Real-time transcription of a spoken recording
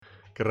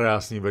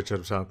Krásný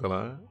večer,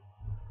 přátelé.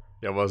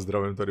 Já vás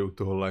zdravím tady u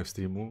toho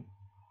livestreamu.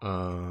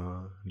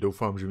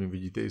 Doufám, že mě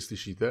vidíte i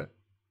slyšíte.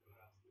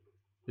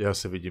 Já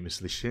se vidím i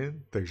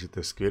slyším, takže to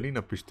je skvělý.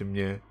 Napište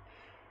mě,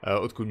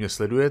 odkud mě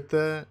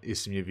sledujete,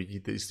 jestli mě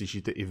vidíte i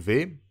slyšíte i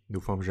vy.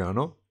 Doufám, že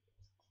ano.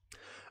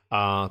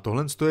 A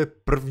tohle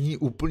je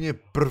úplně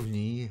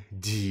první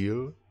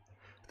díl,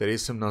 který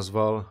jsem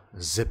nazval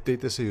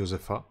Zeptejte se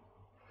Josefa.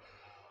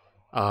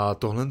 A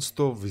tohle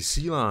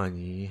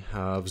vysílání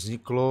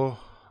vzniklo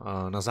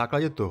na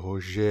základě toho,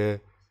 že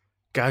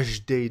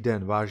každý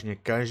den, vážně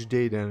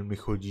každý den mi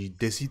chodí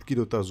desítky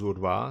dotazů od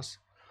vás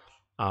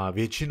a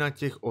většina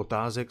těch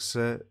otázek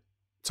se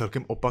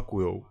celkem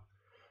opakujou.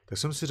 Tak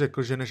jsem si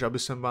řekl, že než aby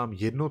jsem vám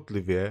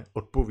jednotlivě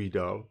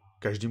odpovídal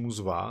každému z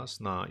vás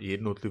na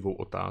jednotlivou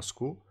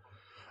otázku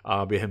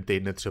a během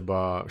týdne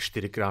třeba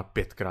 4x,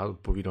 5x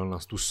odpovídal na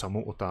tu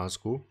samou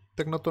otázku,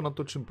 tak na to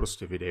natočím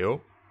prostě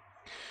video.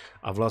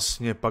 A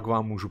vlastně pak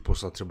vám můžu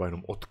poslat třeba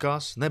jenom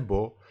odkaz,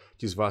 nebo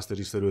ti z vás,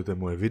 kteří sledujete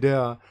moje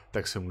videa,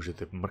 tak se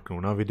můžete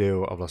mrknout na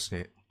video a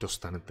vlastně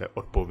dostanete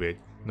odpověď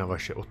na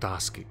vaše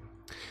otázky.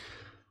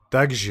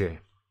 Takže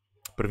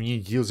první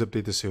díl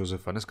Zeptejte se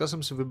Josefa. Dneska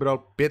jsem si vybral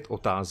 5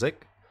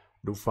 otázek.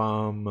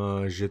 Doufám,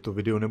 že to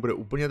video nebude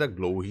úplně tak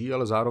dlouhý,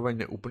 ale zároveň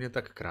ne úplně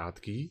tak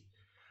krátký.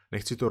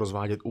 Nechci to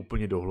rozvádět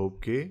úplně do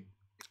hloubky.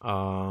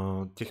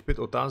 A těch 5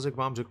 otázek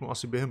vám řeknu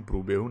asi během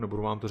průběhu,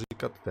 nebudu vám to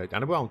říkat teď,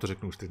 anebo vám to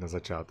řeknu už teď na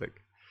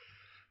začátek.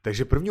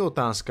 Takže první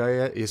otázka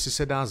je, jestli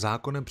se dá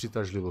zákonem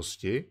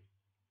přitažlivosti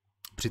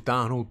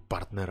přitáhnout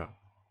partnera.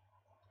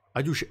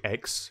 Ať už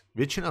ex,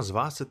 většina z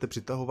vás chcete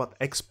přitahovat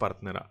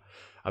ex-partnera.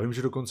 A vím,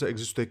 že dokonce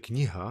existuje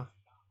kniha,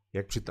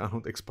 jak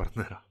přitáhnout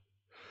ex-partnera.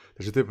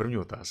 Takže to je první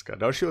otázka.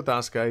 Další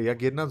otázka je,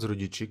 jak jednat s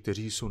rodiči,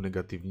 kteří jsou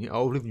negativní a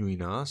ovlivňují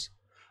nás,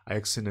 a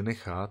jak si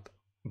nenechat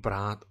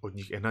brát od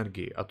nich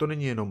energii. A to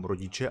není jenom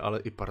rodiče, ale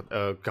i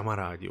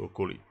kamarádi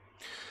okolí.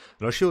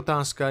 Další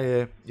otázka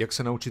je, jak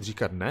se naučit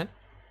říkat ne.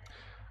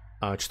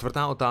 A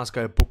čtvrtá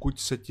otázka je, pokud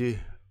se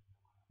ti...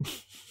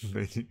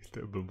 Není, to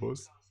je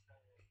blbost.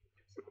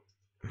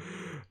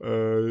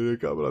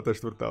 Jaká byla ta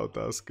čtvrtá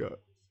otázka?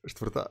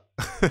 Čtvrtá...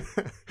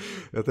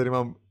 Já tady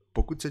mám,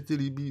 pokud se ti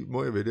líbí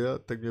moje videa,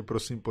 tak mě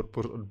prosím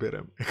podpoř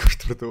odběrem, jako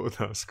čtvrtou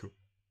otázku.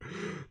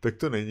 Tak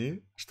to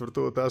není.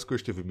 Čtvrtou otázku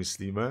ještě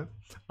vymyslíme.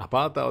 A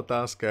pátá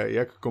otázka je,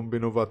 jak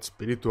kombinovat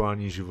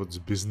spirituální život s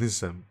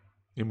biznisem.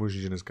 Je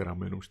možné, že dneska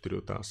dáme jenom 4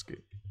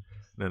 otázky.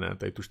 Ne,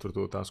 tady tu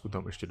čtvrtou otázku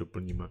tam ještě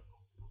doplníme.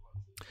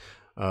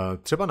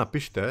 Třeba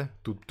napište,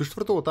 tu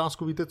čtvrtou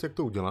otázku, víte, jak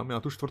to udělám? Já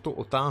tu čtvrtou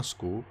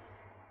otázku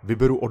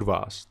vyberu od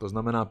vás. To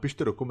znamená,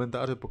 pište do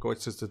komentáře, pokud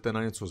se chcete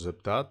na něco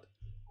zeptat,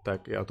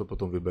 tak já to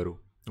potom vyberu.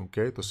 OK,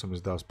 to se mi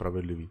zdá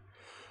spravedlivý.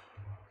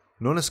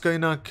 No dneska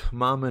jinak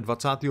máme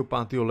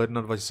 25.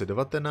 ledna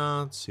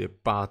 2019, je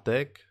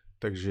pátek,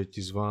 takže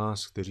ti z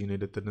vás, kteří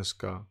nejdete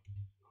dneska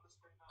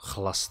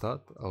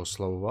chlastat a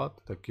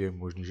oslavovat, tak je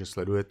možný, že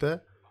sledujete.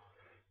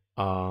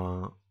 A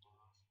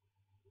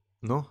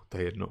no, to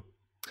je jedno.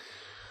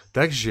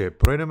 Takže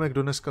projdeme,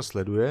 kdo dneska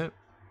sleduje.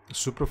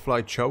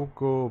 Superfly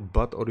Čauko,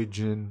 Bad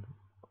Origin,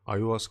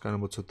 Ayahuasca,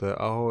 nebo co to je,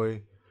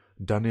 ahoj.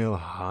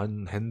 Daniel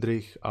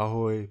Hendrich,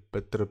 ahoj.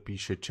 Petr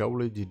píše čau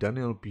lidi,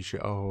 Daniel píše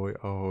ahoj,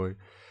 ahoj.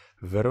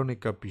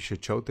 Veronika píše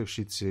čaute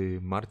všici,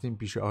 Martin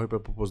píše ahoj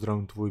Pepo,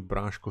 pozdravím tvůj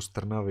bráško z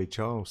Trnavy,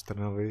 čau z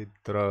Trnavy,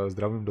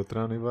 zdravím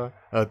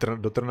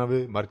do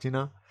Trnavy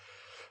Martina.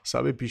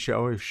 Sabi píše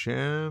ahoj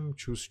všem,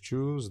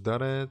 čus,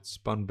 Darec,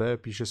 pan B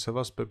píše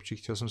Sevas Pepči,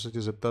 chtěl jsem se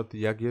tě zeptat,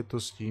 jak je to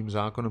s tím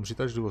zákonem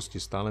přitažlivosti,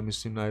 stále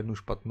myslím na jednu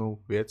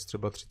špatnou věc,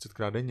 třeba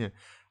 30krát denně,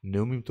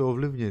 neumím to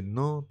ovlivnit,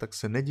 no, tak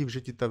se nediv,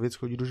 že ti ta věc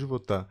chodí do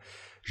života.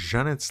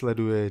 Žanet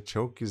sleduje,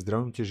 čauky,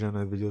 zdravím tě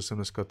Žanet, viděl jsem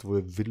dneska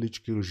tvoje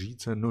vidličky,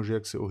 lžíce, nože,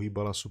 jak se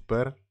ohýbala,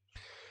 super.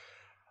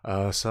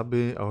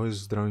 Sabi, ahoj,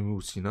 zdravím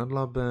Ústí nad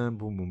Labem,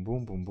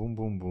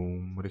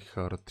 bum,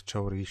 Richard,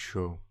 čau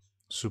Ríšo,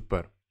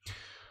 super.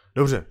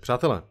 Dobře,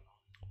 přátelé,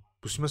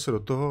 pustíme se do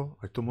toho,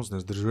 ať to moc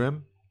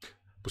nezdržujeme.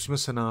 Pustíme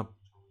se na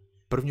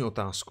první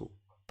otázku.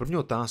 První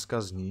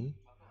otázka zní,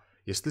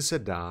 jestli se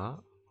dá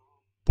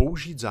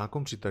použít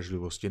zákon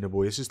přitažlivosti,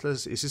 nebo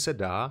jestli se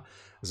dá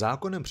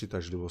zákonem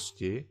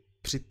přitažlivosti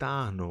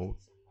přitáhnout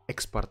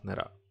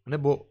ex-partnera,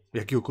 nebo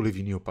jakýhokoliv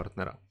jiného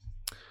partnera.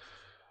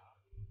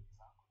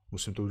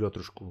 Musím to udělat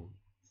trošku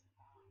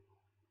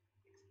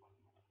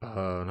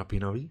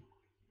napínavý.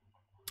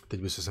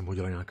 Teď by se sem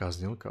hodila nějaká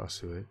znělka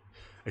asi, vy.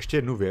 Ještě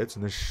jednu věc,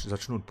 než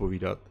začnu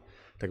odpovídat,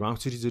 tak vám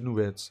chci říct jednu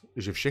věc,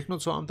 že všechno,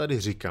 co vám tady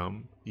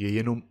říkám, je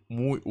jenom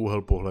můj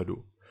úhel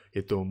pohledu.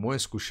 Je to moje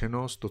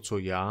zkušenost, to, co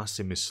já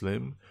si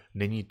myslím,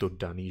 není to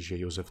daný, že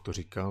Josef to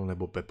říkal,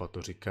 nebo Pepa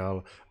to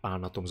říkal a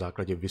na tom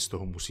základě vy z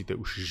toho musíte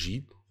už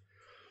žít.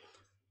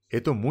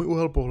 Je to můj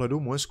úhel pohledu,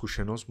 moje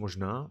zkušenost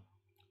možná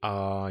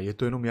a je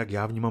to jenom, jak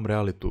já vnímám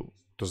realitu.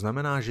 To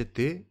znamená, že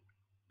ty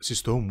si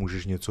z toho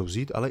můžeš něco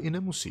vzít, ale i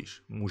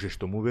nemusíš. Můžeš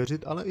tomu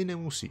věřit, ale i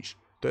nemusíš.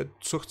 To je,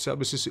 co chci,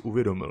 aby si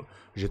uvědomil,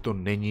 že to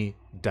není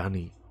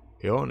daný.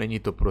 Jo, není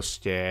to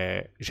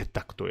prostě, že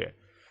tak to je.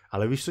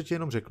 Ale víš, co ti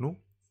jenom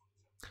řeknu?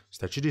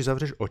 Stačí, když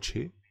zavřeš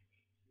oči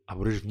a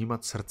budeš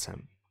vnímat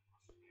srdcem.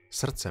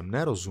 Srdcem,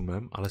 ne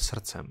rozumem, ale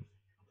srdcem.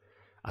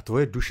 A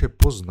tvoje duše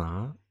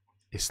pozná,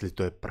 jestli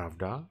to je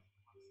pravda,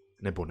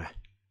 nebo ne.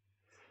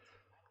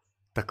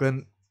 Takhle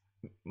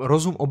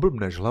rozum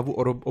oblbneš, hlavu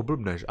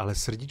oblbneš, ale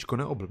srdíčko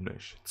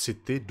neoblbneš.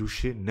 City,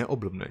 duši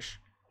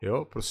neoblbneš.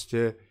 Jo,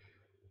 prostě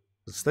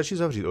stačí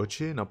zavřít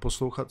oči,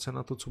 naposlouchat se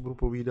na to, co budu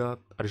povídat,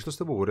 a když to s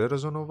tebou bude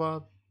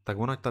rezonovat, tak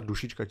ona, ta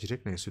dušička ti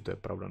řekne, jestli to je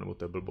pravda nebo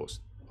to je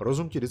blbost.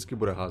 Rozum ti vždycky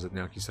bude házet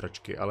nějaký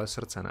sračky, ale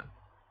srdce ne.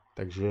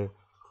 Takže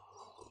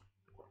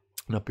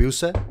napiju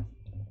se.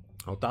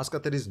 A otázka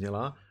tedy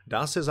zněla,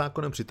 dá se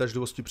zákonem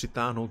přitažlivosti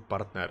přitáhnout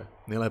partner,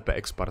 nejlépe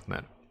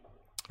ex-partner.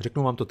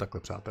 Řeknu vám to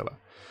takhle, přátelé.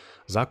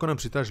 Zákonem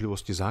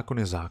přitažlivosti zákon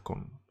je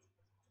zákon.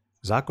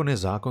 Zákon je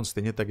zákon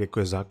stejně tak, jako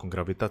je zákon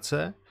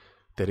gravitace,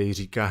 který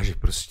říká, že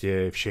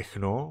prostě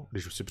všechno,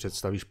 když už si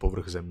představíš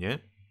povrch země,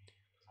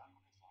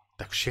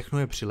 tak všechno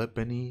je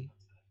přilepený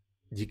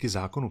díky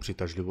zákonu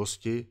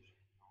přitažlivosti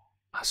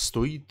a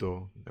stojí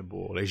to,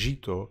 nebo leží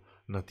to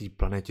na té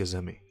planetě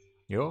Zemi.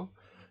 Jo?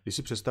 Když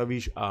si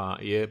představíš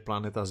a je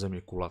planeta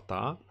Země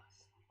kulatá,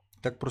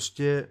 tak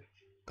prostě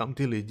tam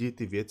ty lidi,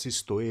 ty věci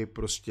stojí,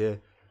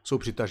 prostě jsou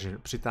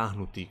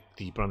přitáhnutý k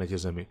té planetě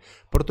Zemi.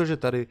 Protože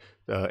tady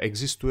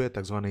existuje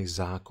takzvaný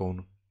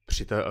zákon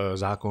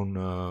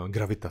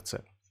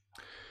gravitace.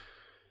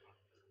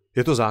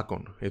 Je to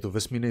zákon, je to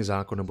vesmírný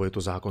zákon, nebo je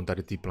to zákon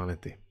tady té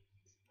planety.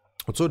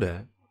 O co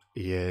jde,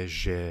 je,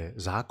 že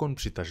zákon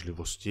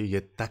přitažlivosti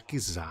je taky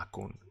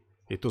zákon.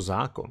 Je to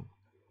zákon.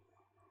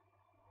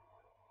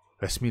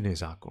 Vesmírný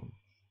zákon.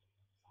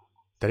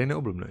 Tady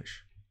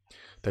neoblbneš.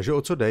 Takže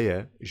o co jde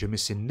je, že my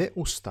si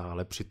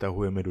neustále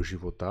přitahujeme do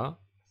života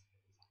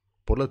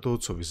podle toho,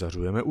 co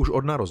vyzařujeme, už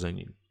od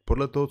narození.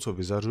 Podle toho, co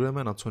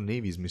vyzařujeme, na co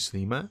nejvíc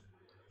myslíme,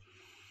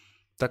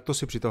 tak to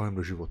si přitahujeme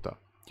do života.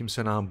 Tím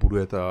se nám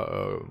buduje ta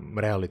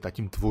realita,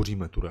 tím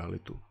tvoříme tu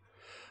realitu.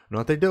 No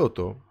a teď jde o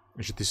to,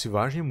 že ty si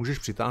vážně můžeš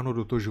přitáhnout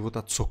do toho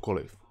života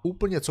cokoliv.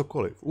 Úplně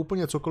cokoliv.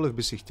 Úplně cokoliv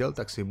by si chtěl,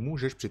 tak si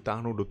můžeš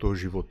přitáhnout do toho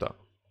života.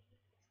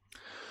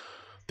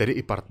 Tedy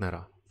i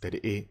partnera, tedy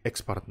i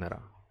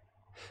ex-partnera.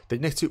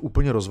 Teď nechci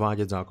úplně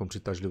rozvádět zákon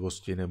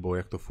přitažlivosti nebo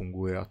jak to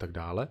funguje a tak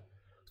dále.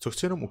 Co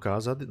chci jenom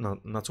ukázat,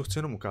 na co chci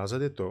jenom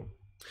ukázat je to,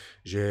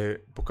 že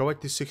pokud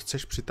ty si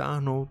chceš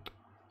přitáhnout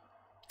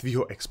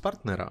tvýho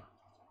ex-partnera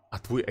a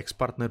tvůj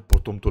ex-partner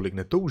potom tolik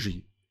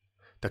netouží,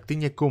 tak ty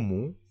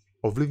někomu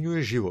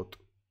ovlivňuješ život.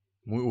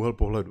 Můj úhel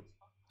pohledu.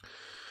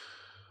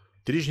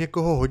 Ty, když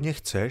někoho hodně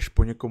chceš,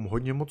 po někom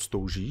hodně moc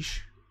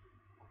toužíš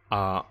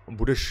a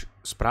budeš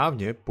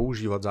správně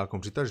používat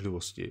zákon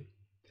přitažlivosti,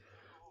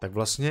 tak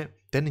vlastně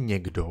ten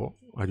někdo,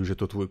 ať už je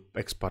to tvůj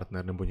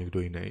ex-partner nebo někdo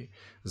jiný,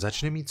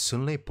 začne mít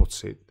silný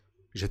pocit,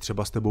 že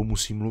třeba s tebou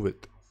musí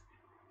mluvit,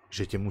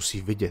 že tě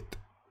musí vidět,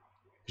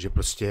 že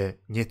prostě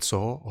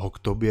něco ho k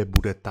tobě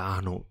bude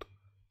táhnout.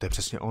 To je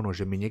přesně ono,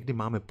 že my někdy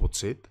máme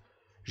pocit,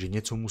 že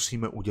něco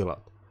musíme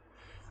udělat.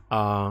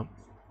 A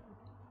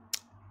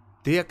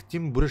ty, jak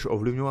tím budeš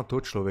ovlivňovat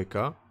toho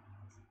člověka,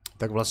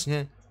 tak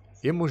vlastně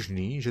je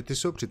možný, že ty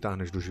se ho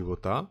přitáhneš do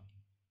života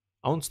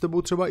a on s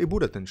tebou třeba i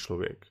bude ten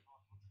člověk.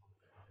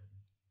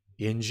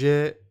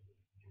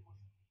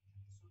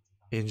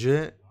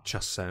 Jenže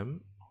časem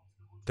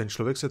ten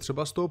člověk se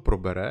třeba z toho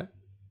probere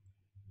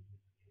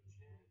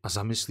a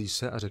zamyslí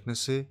se a řekne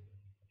si,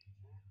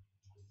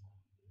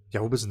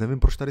 já vůbec nevím,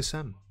 proč tady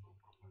jsem.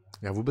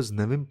 Já vůbec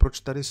nevím, proč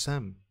tady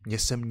jsem. Mně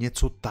sem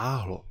něco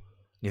táhlo.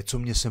 Něco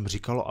mě sem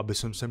říkalo, aby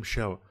jsem sem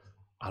šel.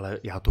 Ale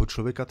já toho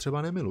člověka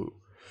třeba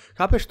nemiluju.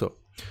 Chápeš to?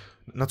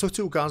 Na co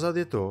chci ukázat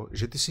je to,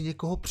 že ty si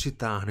někoho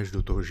přitáhneš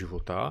do toho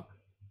života,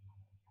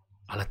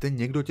 ale ten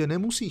někdo tě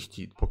nemusí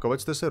chtít.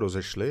 Pokud jste se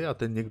rozešli a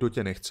ten někdo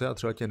tě nechce a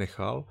třeba tě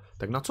nechal,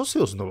 tak na co si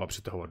ho znova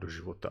přitahovat do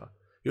života?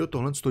 Jo,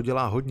 tohle to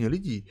dělá hodně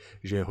lidí,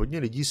 že hodně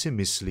lidí si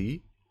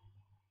myslí,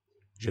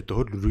 že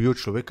toho druhého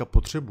člověka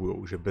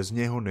potřebujou, že bez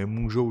něho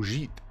nemůžou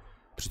žít.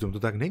 Přitom to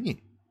tak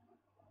není.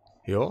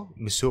 Jo,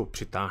 my si ho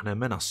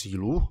přitáhneme na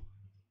sílu,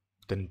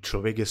 ten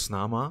člověk je s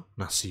náma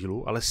na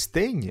sílu, ale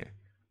stejně,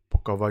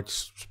 pokud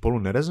spolu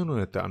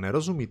nerezonujete a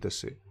nerozumíte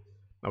si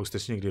a už jste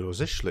si někdy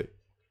rozešli,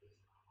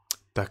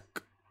 tak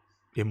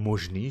je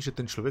možný, že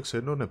ten člověk se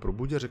jednou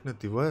neprobudí a řekne,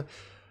 ty vole,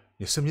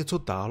 mně se něco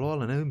táhlo,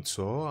 ale nevím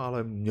co,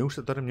 ale mě už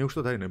to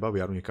tady nebaví,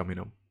 já jdu někam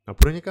jinam. A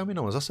půjde někam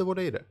jinam a zase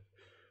odejde.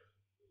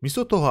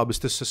 Místo toho,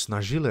 abyste se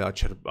snažili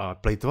a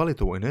plejtvali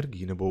tou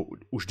energií, nebo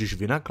už když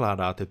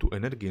vynakládáte tu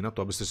energii na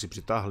to, abyste si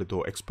přitáhli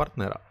toho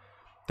ex-partnera,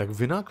 tak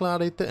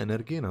vynakládejte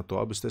energii na to,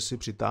 abyste si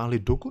přitáhli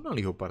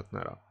dokonalýho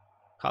partnera.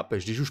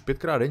 Chápeš, když už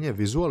 5krát denně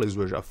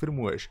vizualizuješ,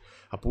 afirmuješ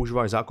a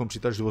používáš zákon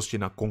přitažlivosti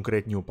na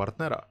konkrétního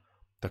partnera,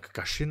 tak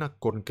kaši na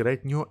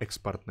konkrétního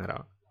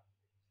ex-partnera,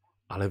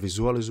 ale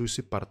vizualizuj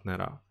si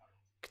partnera,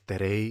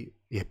 který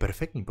je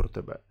perfektní pro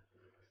tebe,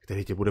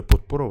 který tě bude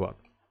podporovat,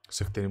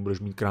 se kterým budeš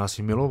mít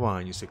krásné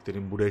milování, se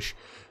kterým budeš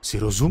si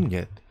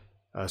rozumět,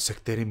 se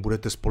kterým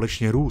budete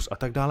společně růst a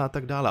tak dále a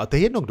tak dále. A to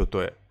je jedno, kdo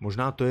to je.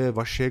 Možná to je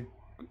Vašek,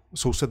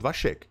 soused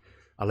Vašek,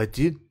 ale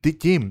ty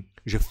tím,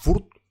 že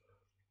furt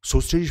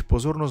soustředíš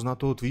pozornost na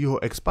toho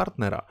tvýho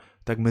ex-partnera,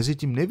 tak mezi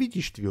tím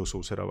nevidíš tvýho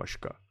souseda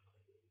Vaška.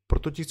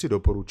 Proto ti chci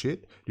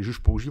doporučit, když už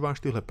používáš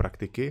tyhle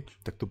praktiky,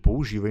 tak to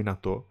používej na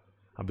to,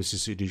 aby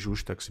si, když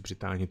už, tak si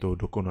přitáhni toho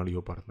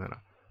dokonalého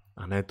partnera.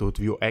 A ne toho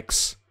tvýho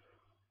ex,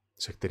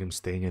 se kterým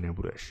stejně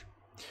nebudeš.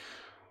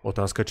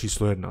 Otázka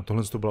číslo 1.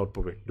 Tohle to byla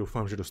odpověď.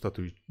 Doufám, že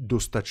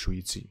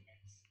dostačující.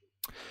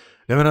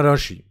 Jdeme na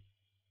další.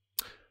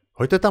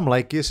 Hoďte tam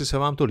lajky, jestli se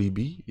vám to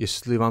líbí,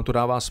 jestli vám to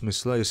dává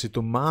smysl a jestli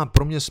to má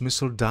pro mě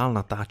smysl dál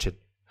natáčet.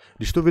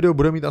 Když to video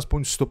bude mít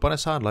aspoň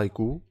 150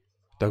 lajků,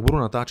 tak budu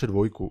natáčet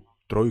 2,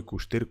 3,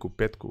 4,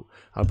 5.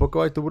 Ale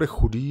pokud to bude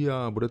chudý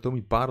a bude to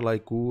mít pár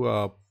lajků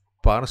a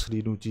pár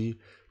slídnutí,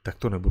 tak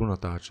to nebudu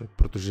natáčet,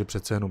 protože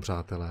přece jenom,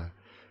 přátelé,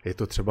 je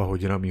to třeba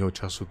hodina mýho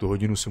času. Tu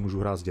hodinu si můžu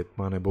hrát s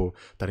dětma nebo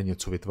tady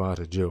něco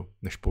vytvářet, že jo,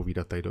 než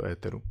povídat tady do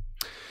éteru.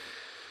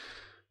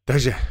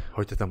 Takže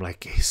hoďte tam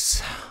lajky.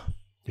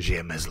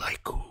 Žijeme z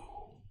lajků.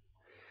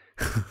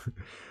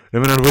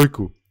 Jdeme na 2.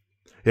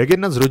 Jak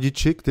jednat s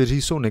rodiči,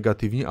 kteří jsou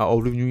negativní a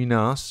ovlivňují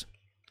nás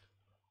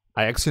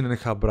a jak si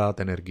nenechá brát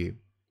energii?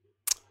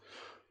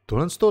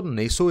 Tohle to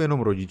nejsou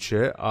jenom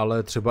rodiče,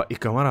 ale třeba i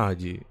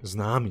kamarádi,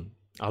 známí.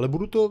 Ale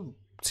budu to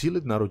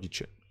cílit na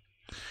rodiče.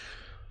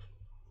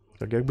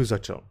 Tak jak bych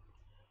začal?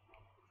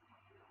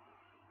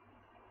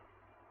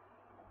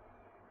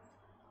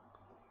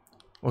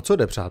 O co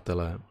jde,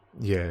 přátelé,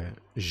 je,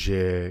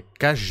 že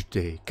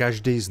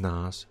každý z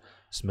nás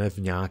jsme v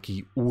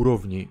nějaký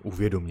úrovni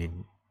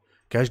uvědomění.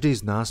 Každý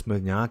z nás jsme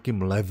v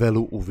nějakém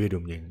levelu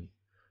uvědomění.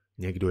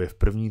 Někdo je v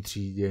 1.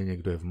 třídě,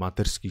 někdo je v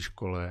mateřské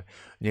škole,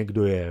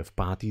 někdo je v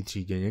 5.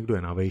 třídě, někdo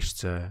je na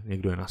vejšce,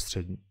 někdo je na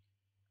střední.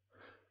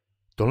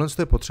 Tohle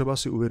je potřeba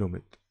si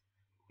uvědomit.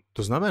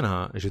 To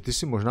znamená, že ty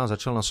si možná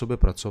začal na sobě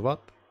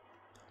pracovat,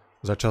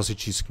 začal si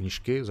číst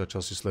knížky,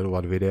 začal si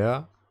sledovat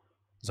videa,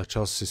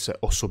 začal si se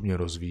osobně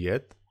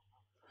rozvíjet,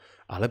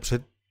 ale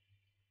před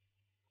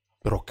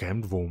 2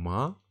 rokem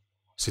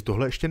si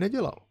tohle ještě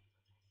nedělal.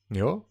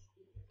 Jo?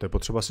 To je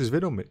potřeba si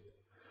zvědomit.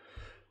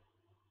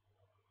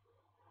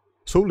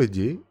 Jsou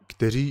lidi,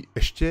 kteří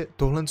ještě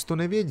tohle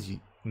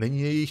nevědí.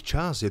 Není jejich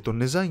čas, je to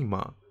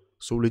nezajímá.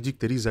 Jsou lidi,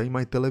 kteří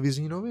zajímají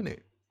televizní noviny.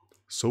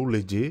 Jsou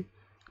lidi,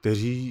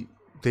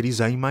 kteří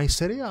zajímají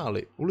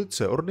seriály,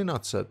 ulice,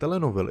 ordinace,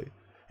 telenovely.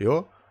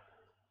 Jo?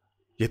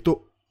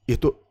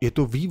 Je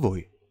to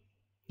vývoj.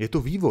 Je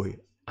to vývoj.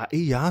 A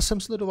i já jsem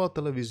sledoval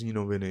televizní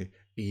noviny,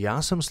 i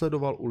já jsem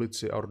sledoval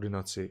ulici a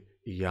ordinaci,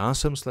 i já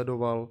jsem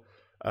sledoval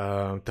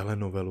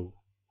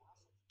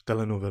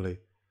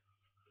telenovely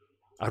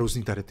a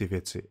různý tady ty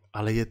věci.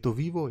 Ale je to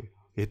vývoj.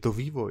 Je to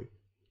vývoj.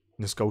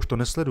 Dneska už to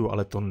nesleduju,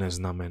 ale to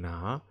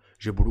neznamená,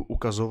 že budu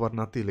ukazovat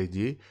na ty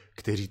lidi,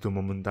 kteří to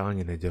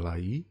momentálně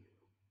nedělají,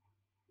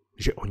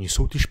 že oni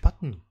jsou ty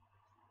špatní.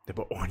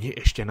 Nebo oni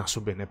ještě na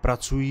sobě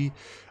nepracují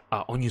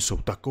a oni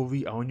jsou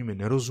takoví a oni mi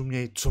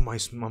nerozumějí, co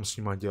mám s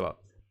nima dělat.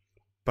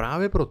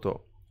 Právě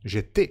proto,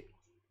 že ty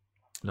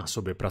na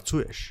sobě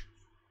pracuješ,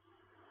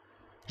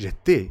 že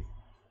ty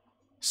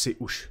jsi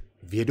už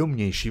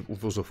vědomější v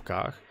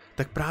uvozovkách,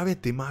 tak právě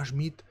ty máš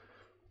mít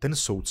ten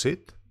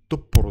soucit, to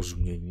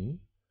porozumění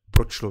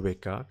pro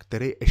člověka,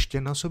 který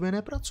ještě na sobě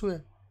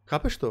nepracuje.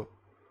 Chápeš to?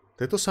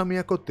 To je to samé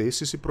jako ty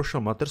jsi si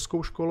prošel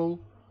mateřskou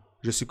školou,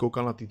 že si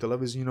koukal na ty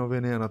televizní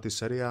noviny a na ty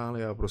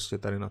seriály a prostě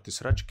tady na ty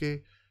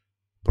sračky.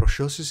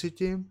 Prošel jsi si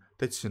tím,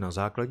 teď jsi na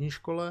základní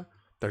škole,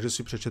 takže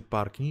si přečet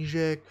pár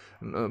knížek,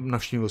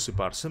 navštívil si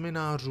pár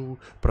seminářů,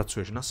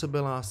 pracuješ na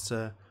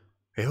sebelásce,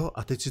 jo,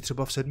 a teď jsi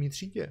třeba v 7.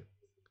 třídě.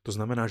 To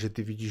znamená, že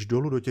ty vidíš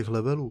dolů do těch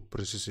levelů,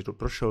 protože jsi si to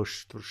prošel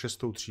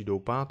 6. třídou,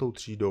 5.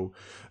 třídou,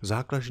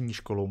 základní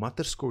školou,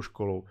 mateřskou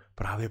školou,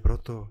 právě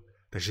proto.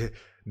 Takže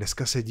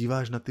dneska se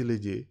díváš na ty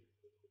lidi,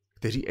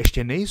 kteří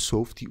ještě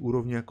nejsou v té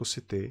úrovni jako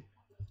si ty,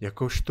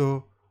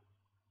 jakožto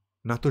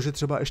na to, že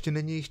třeba ještě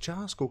není jejich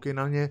čas, koukej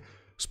na ně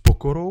s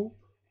pokorou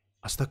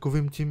a s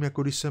takovým tím,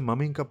 jako když se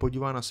maminka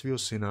podívá na svého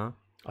syna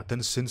a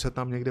ten syn se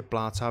tam někde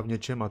plácá v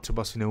něčem a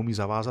třeba si neumí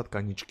zavázat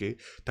kaničky,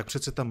 tak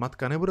přece ta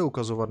matka nebude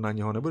ukazovat na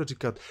něho, nebude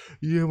říkat,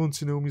 on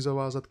si neumí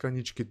zavázat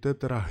kaničky, to je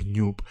teda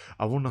hňup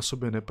a on na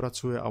sobě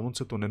nepracuje a on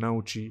se to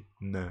nenaučí.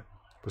 Ne.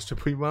 Prostě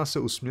podívá se,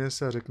 usměje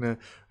se a řekne,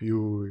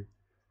 juj,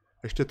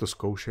 ještě to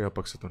zkoušej a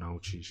pak se to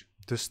naučíš.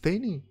 To je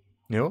stejný,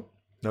 jo?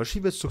 Další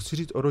věc, co chci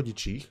říct o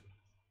rodičích,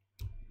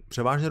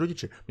 převážně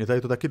rodiče. Mě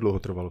tady to taky dlouho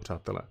trvalo,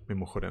 přátelé,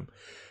 mimochodem.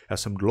 Já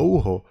jsem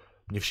dlouho,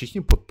 mě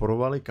všichni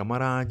podporovali,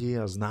 kamarádi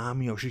a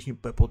známí a všichni,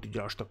 Pepo, ty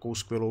děláš takovou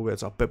skvělou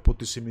věc a Pepo,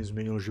 ty si mi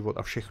změnil život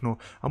a všechno.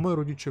 A moje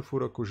rodiče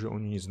furt jako, že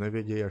oni nic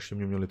nevědějí, až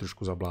mě měli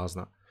trošku za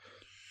blázna.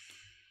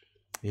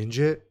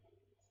 Jenže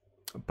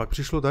pak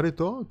přišlo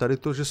tady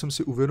to, že jsem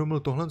si uvědomil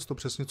tohle, to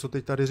přesně, co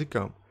teď tady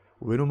říkám.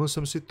 Uvědomil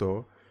jsem si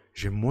to,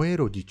 že moje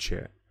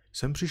rodiče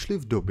sem přišli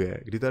v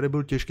době, kdy tady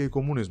byl těžký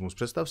komunismus.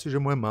 Představ si, že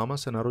moje máma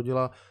se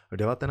narodila v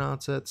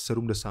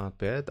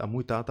 1975 a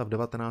můj táta v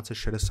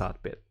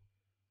 1965.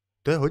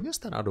 To je hodně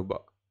stará doba.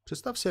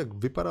 Představ si, jak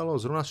vypadalo,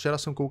 zrovna včera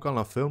jsem koukal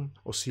na film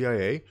o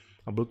CIA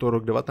a byl to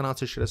rok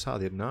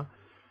 1961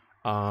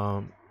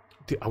 a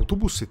ty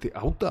autobusy, ty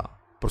auta,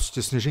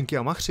 prostě Sněženky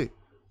a Machři,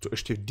 Co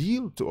ještě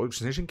díl, to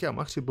Sněženky a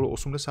Machři bylo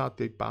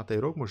 85.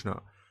 rok možná.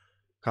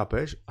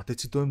 Chápeš? A teď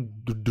si to jen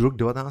do rok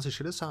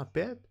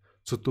 1965.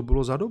 Co to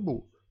bylo za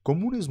dobu?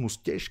 Komunismus,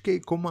 těžký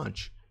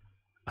komač.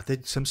 A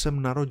teď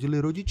sem narodili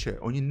rodiče.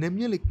 Oni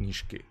neměli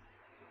knížky.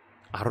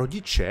 A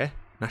rodiče,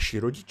 naši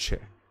rodiče,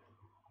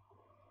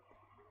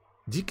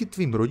 díky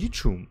tvým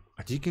rodičům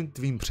a díky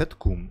tvým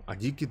předkům a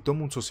díky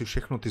tomu, co si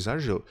všechno ty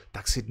zažil,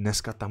 tak jsi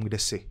dneska tam, kde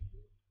jsi.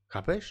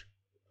 Chápeš?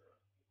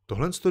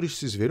 Tohle, když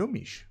si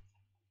zvědomíš,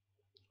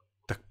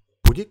 tak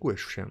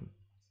poděkuješ všem,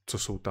 co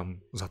jsou tam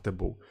za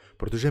tebou.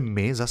 Protože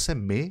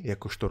my,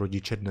 jakožto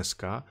rodiče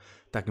dneska,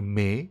 tak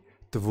my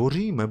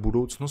tvoříme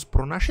budoucnost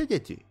pro naše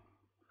děti.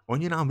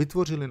 Oni nám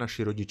vytvořili,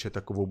 naši rodiče,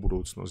 takovou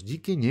budoucnost.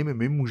 Díky nim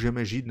my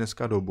můžeme žít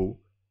dneska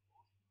dobu,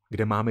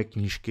 kde máme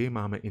knížky,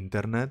 máme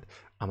internet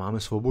a máme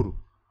svobodu.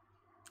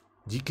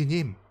 Díky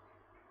nim.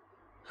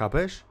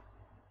 Chápeš?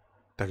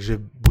 Takže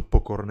buď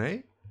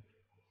pokornej,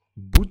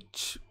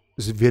 buď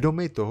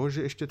zvědomý toho,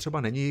 že ještě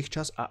třeba není jejich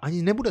čas a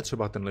ani nebude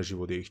třeba tenhle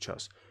život jejich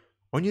čas.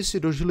 Oni si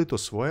dožili to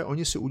svoje,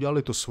 oni si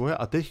udělali to svoje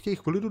a teď chtějí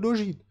chvíli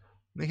dožít.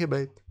 Nech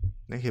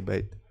je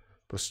bejt.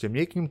 Prostě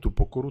měj k ním tu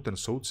pokoru, ten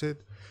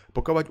soucit,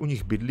 pokud u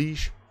nich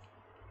bydlíš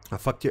a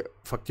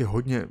fakt je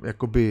hodně,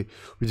 jakoby,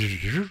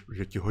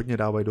 že ti hodně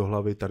dávají do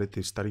hlavy tady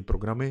ty starý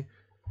programy,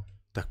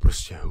 tak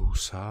prostě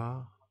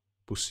husa,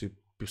 pusy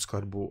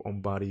skladbu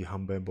Ombari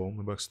Hambe Bom,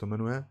 nebo jak se to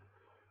jmenuje,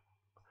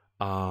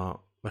 a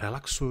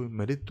relaxuj,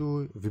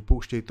 medituj,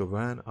 vypouštěj to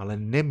ven, ale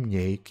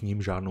neměj k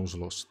ním žádnou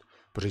zlost.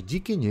 Protože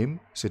díky nim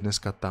jsi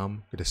dneska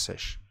tam, kde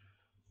seš.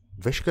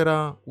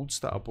 Veškerá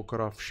úcta a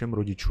pokora všem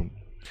rodičům.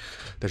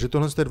 Takže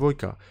tohle je 2.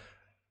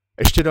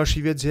 Ještě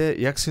další věc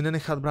je, jak si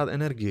nenechat brát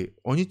energii.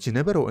 Oni ti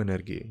neberou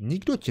energii.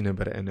 Nikdo ti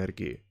nebere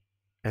energii.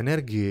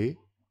 Energii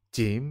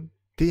tím,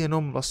 ty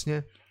jenom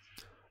vlastně,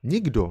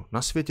 nikdo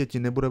na světě ti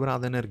nebude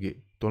brát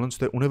energii. Tohle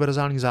je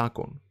univerzální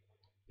zákon.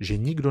 Že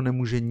nikdo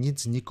nemůže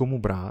nic nikomu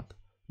brát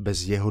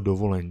bez jeho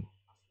dovolení.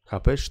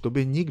 Chápeš?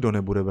 Tobě nikdo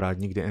nebude brát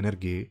nikdy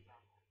energii,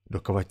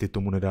 dokud ty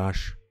tomu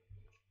nedáš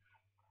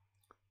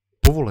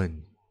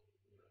povolení.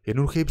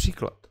 Jednoduchý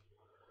příklad.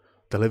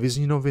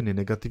 Televizní noviny,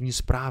 negativní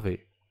zprávy,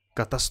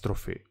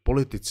 katastrofy,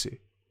 politici.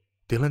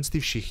 Tyhle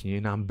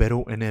všichni nám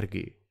berou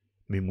energii.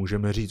 My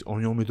můžeme říct,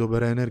 mi to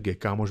bere energie,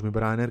 kámoš mi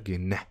bere energii.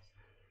 Ne.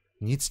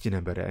 Nic ti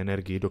nebere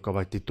energii,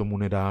 dokud ty tomu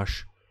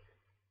nedáš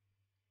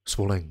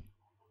svolení.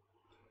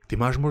 Ty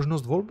máš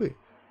možnost volby.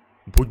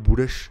 Buď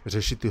budeš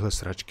řešit tyhle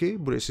sračky,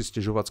 budeš si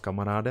stěžovat s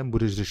kamarádem,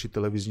 budeš řešit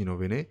televizní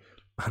noviny,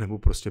 anebo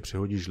prostě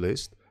přehodíš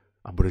list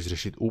a budeš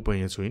řešit úplně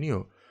něco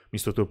jiného.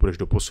 Místo toho půjdeš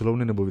do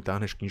posilovny nebo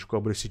vytáhneš knížku a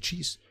budeš si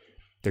číst.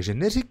 Takže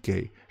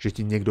neříkej, že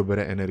ti někdo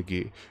bere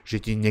energii, že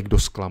ti někdo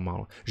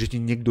zklamal, že ti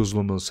někdo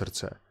zlomil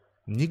srdce.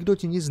 Nikdo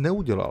ti nic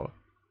neudělal.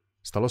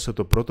 Stalo se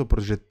to proto,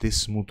 protože ty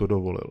jsi mu to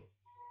dovolil.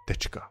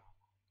 Tečka.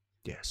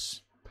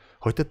 Yes.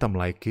 Hoďte tam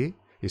lajky,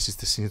 jestli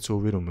jste si něco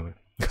uvědomili.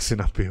 Já si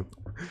napiju.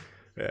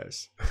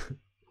 Yes.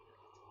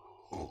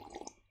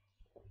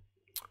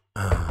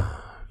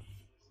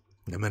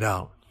 Jdeme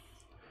dál.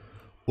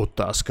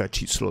 Otázka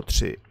číslo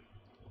 3.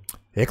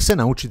 Jak se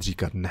naučit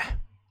říkat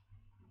ne?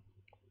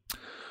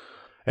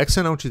 Jak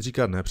se naučit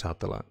říkat ne,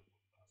 přátelé?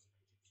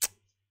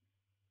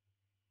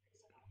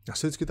 Já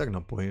se vždycky tak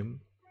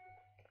napojím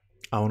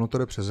a ono to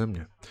jde přeze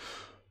mě.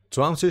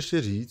 Co vám chci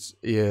ještě říct,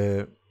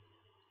 je,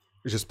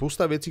 že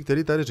spousta věcí,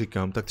 které tady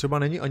říkám, tak třeba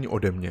není ani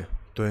ode mě.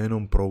 To je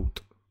jenom proud.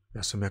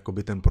 Já jsem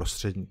jakoby ten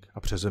prostředník a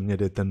přeze mě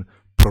jde ten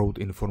proud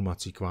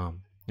informací k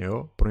vám.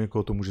 Jo? Pro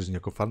někoho to může znít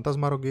jako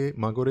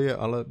fantasmagorie,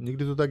 ale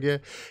někdy to tak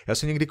je. Já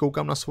se někdy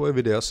koukám na svoje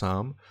videa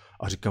sám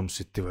a říkám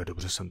si, tyve,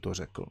 dobře jsem to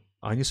řekl.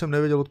 A ani jsem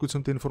nevěděl, odkud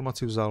jsem ty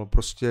informaci vzal,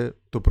 prostě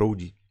to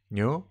proudí.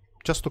 Jo?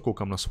 Často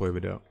koukám na svoje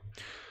videa.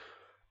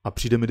 A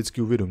přijde mi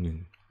vždycky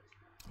uvědomění.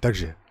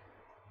 Takže,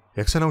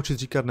 jak se naučit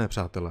říkat ne,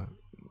 přátelé?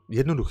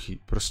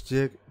 Jednoduchý.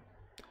 Prostě,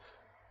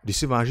 když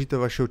si vážíte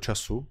vašeho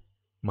času,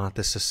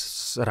 máte se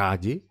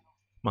rádi,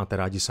 máte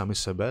rádi sami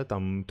sebe,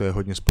 tam to je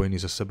hodně spojený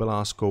se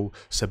sebeláskou,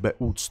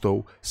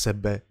 sebeúctou,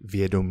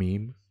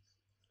 sebevědomím,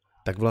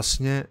 tak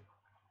vlastně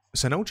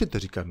se naučíte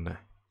říkat ne.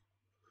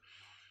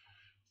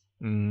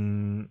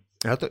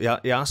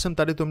 Já jsem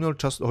tady to měl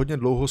hodně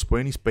dlouho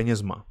spojený s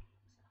penězma,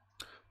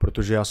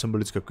 protože já jsem byl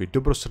vždycky takový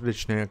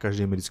dobrosrdečný a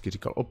každý mi vždycky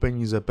říkal o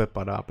peníze,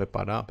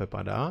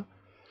 pepadá.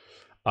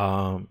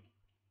 A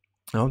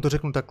já vám to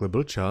řeknu takhle,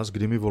 byl čas,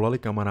 kdy mi volali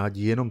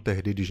kamarádi jenom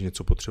tehdy, když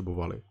něco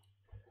potřebovali.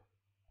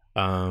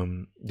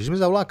 Když mi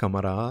zavolá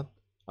kamarád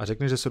a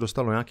řekne, že se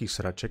dostal do nějakých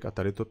sraček a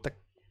tady to, tak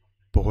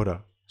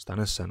pohoda,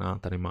 stane se,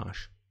 tady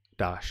máš,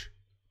 dáš,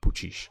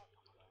 půjčíš.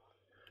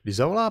 Když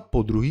zavolá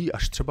po druhý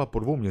až třeba po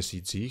 2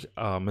 měsících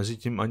a mezi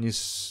tím ani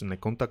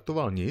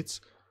nekontaktoval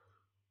nic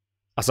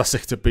a zase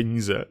chce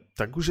peníze,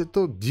 tak už je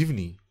to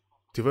divný.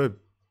 Ty vole,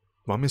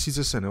 2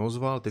 měsíce se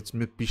neozval, teď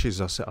mi píšeš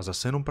zase a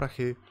zase jenom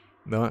prachy.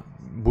 No,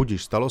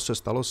 budíš,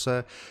 stalo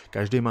se,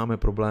 každý máme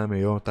problémy,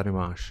 jo, tady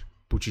máš,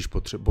 půjčíš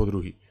po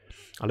druhý.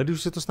 Ale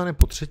když se to stane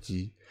po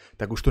třetí,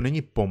 tak už to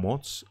není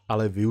pomoc,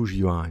 ale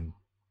využívání.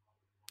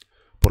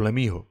 Podle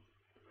mýho.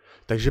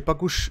 Takže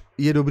pak už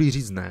je dobrý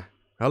říct ne.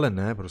 Ale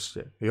ne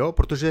prostě, jo,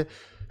 protože,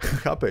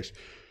 chápeš,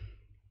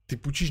 ty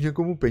půjčíš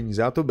někomu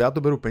peníze, já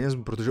to beru peněz,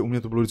 protože u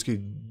mě to bylo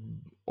vždycky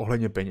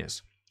ohledně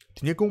peněz.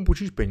 Ty někomu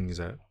půjčíš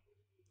peníze,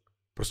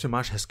 prostě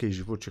máš hezký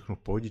život, všechno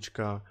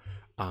pohodička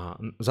a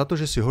za to,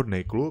 že jsi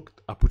hodnej kluk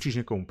a půjčíš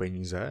někomu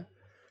peníze,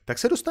 tak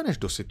se dostaneš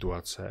do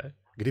situace,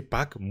 kdy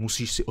pak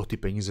musíš si o ty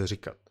peníze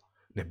říkat.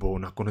 Nebo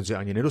nakonec je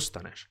ani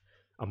nedostaneš.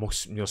 A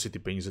měl si ty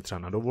peníze třeba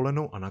na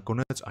dovolenou a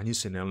nakonec ani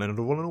si nejel na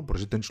dovolenou,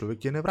 protože ten člověk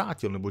tě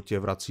nevrátil, nebo tě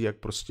vrací, jak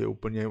prostě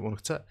úplně on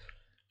chce.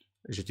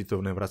 Že ti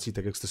to nevrací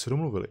tak, jak jste se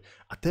domluvili.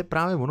 A to je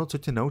právě ono, co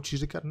tě naučí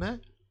říkat ne.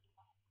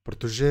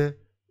 Protože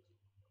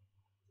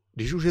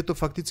když už je to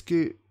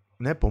fakticky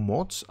ne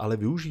pomoc, ale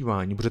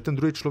využívání, protože ten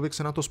druhý člověk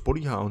se na to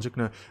spolíhá. On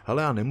řekne,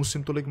 hele, já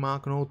nemusím tolik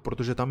máknout,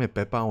 protože tam je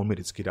Pepa a on mi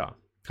vždycky dá.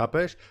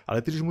 Chápeš?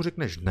 Ale ty, když mu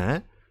řekneš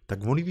ne, tak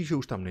on ví, že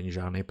už tam není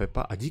žádný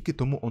Pepa a díky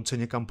tomu on se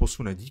někam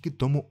posune, díky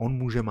tomu on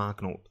může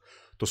máknout.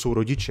 To jsou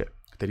rodiče,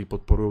 kteří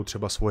podporují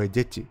třeba svoje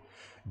děti.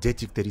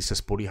 Děti, kteří se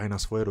spolíhají na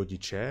svoje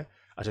rodiče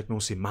a řeknou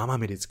si, máma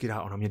mi vždycky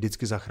dá, ona mě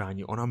vždycky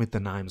zachrání, ona mi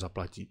ten nájem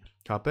zaplatí.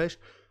 Chápeš?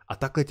 A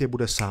takhle tě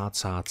bude sát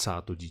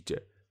to dítě.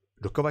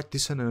 Dokud ty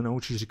se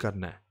nenaučíš říkat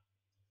ne.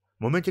 V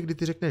momentě, kdy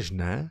ty řekneš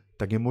ne,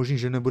 tak je možný,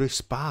 že nebudeš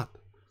spát.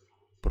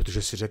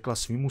 Protože si řekla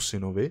svýmu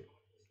synovi,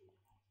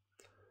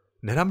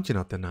 nedám ti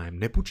na ten nájem,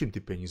 nepůjčím ty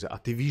peníze a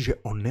ty víš, že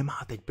on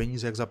nemá teď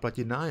peníze, jak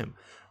zaplatit nájem.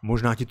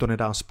 Možná ti to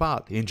nedá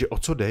spát, jenže o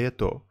co jde je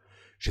to,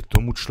 že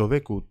tomu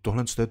člověku,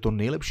 tohle je to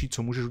nejlepší,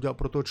 co můžeš udělat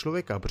pro toho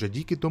člověka, protože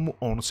díky tomu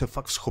on se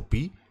fakt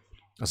schopí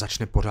a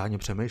začne pořádně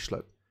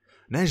přemýšlet.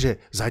 Ne, že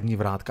zadní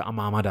vrátka a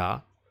máma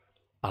dá,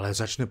 ale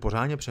začne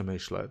pořádně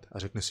přemýšlet a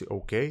řekne si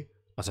OK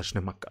a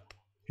začne makat.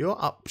 Jo,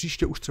 a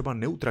příště už třeba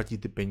neutratí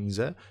ty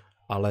peníze,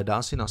 ale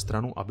dá si na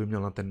stranu, aby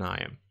měl na ten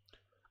nájem.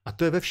 A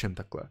to je ve všem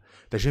takhle.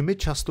 Takže my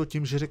často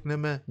tím, že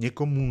řekneme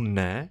někomu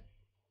ne,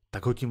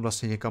 tak ho tím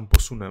vlastně někam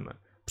posuneme.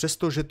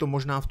 Přestože to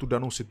možná v tu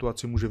danou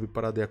situaci může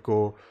vypadat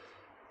jako,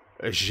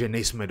 že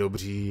nejsme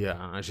dobří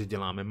a že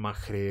děláme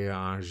machry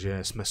a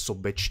že jsme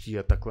sobečtí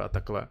a takhle a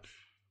takhle.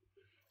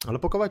 Ale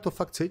pokud to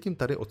fakt cítím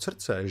tady od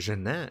srdce, že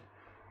ne,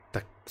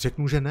 tak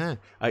řeknu, že ne.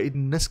 A i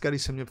dneska,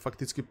 když se mě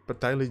fakticky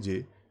ptají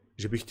lidi,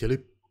 že by chtěli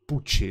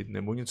půjčit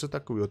nebo něco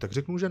takového, tak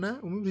řeknu, že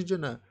ne, umím říct, že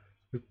ne.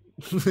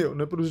 Jo,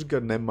 nebudu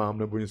říkat nemám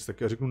nebo něco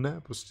takového, řeknu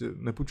ne, prostě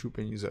nepůjčuju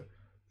peníze.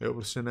 Jo,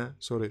 prostě ne,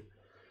 sorry.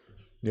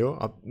 Jo,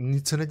 a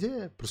nic se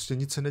neděje, prostě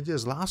nic se neděje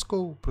s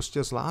láskou,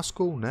 prostě s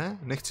láskou, ne,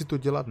 nechci to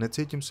dělat,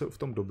 necítím se v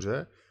tom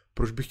dobře,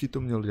 proč bych ti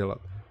to měl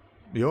dělat?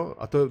 Jo,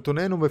 a to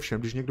nejenom ve všem,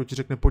 když někdo ti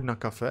řekne pojď na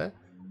kafe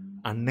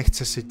a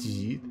nechce se ti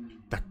jít,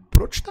 tak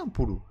proč tam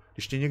půjdu?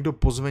 Když tě někdo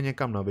pozve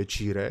někam na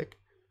večírek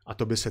a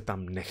tobě se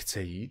tam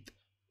nechce jít,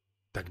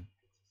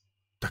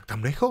 tak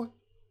tam nechoď.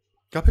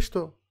 Chápeš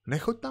to?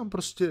 Nechoď tam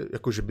prostě,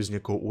 jako že bys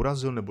někoho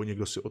urazil, nebo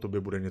někdo si o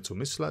tobě bude něco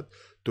myslet.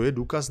 To je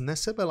důkaz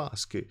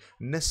nesebelásky,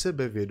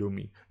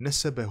 nesebevědomí,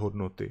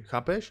 nesebehodnoty.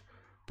 Chápeš?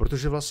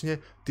 Protože vlastně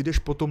ty jdeš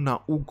potom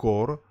na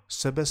úkor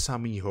sebe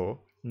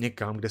samýho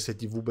někam, kde se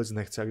ti vůbec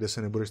nechce a kde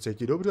se nebudeš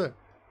cítit dobře.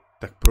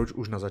 Tak proč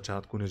už na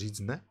začátku neříct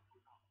ne?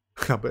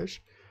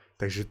 Chápeš?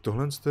 Takže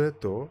tohle je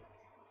to,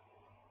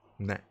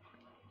 ne.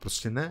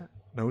 Prostě ne.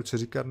 Nauč se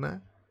říkat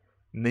ne.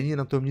 Není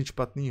na tom nic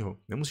špatného.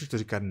 Nemusíš to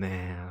říkat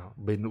ne,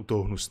 být u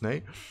toho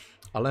hnusnej,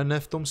 ale ne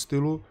v tom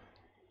stylu,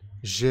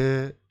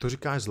 že to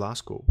říkáš s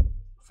láskou.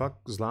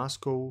 Fakt s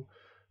láskou,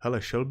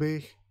 hele, šel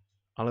bych,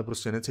 ale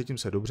prostě necítím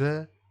se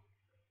dobře,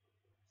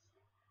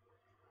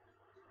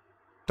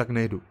 tak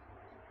nejdu.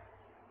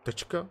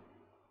 Tečka.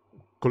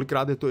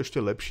 Kolikrát je to ještě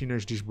lepší,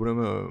 než když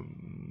budeme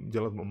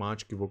dělat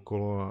omáčky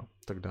okolo a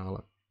tak dále.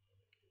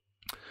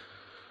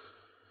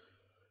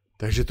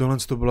 Takže tohle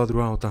to byla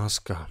druhá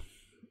otázka.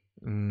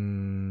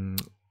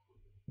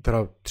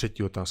 Teda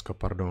třetí otázka,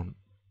 pardon.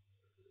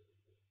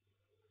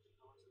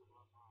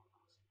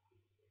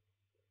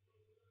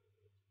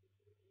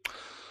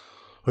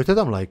 Hoďte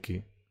tam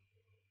lajky.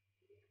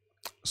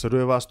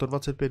 Sleduje vás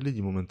 125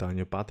 lidí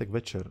momentálně, pátek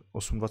večer,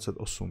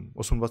 8:28,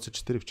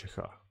 8:24 v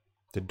Čechách.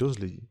 To je dost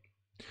lidí.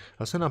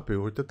 Já se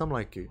napiju, hoďte tam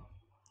lajky.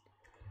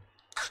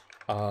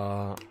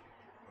 A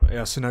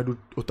já si najdu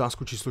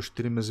otázku číslo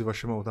 4 mezi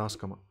vašimi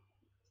otázkama.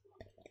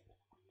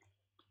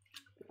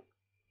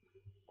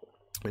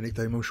 Jinak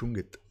tady mám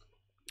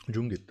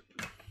džungit.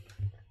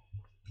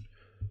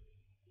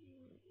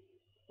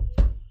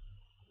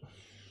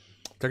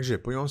 Takže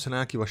podívám se na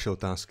nějaké vaše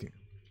otázky.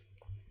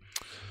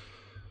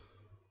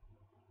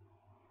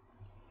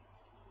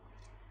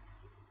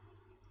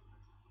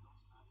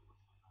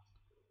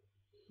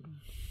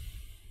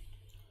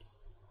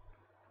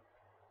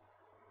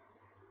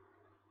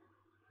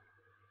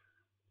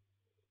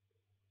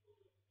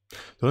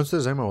 Tohle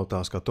je zajímavá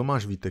otázka.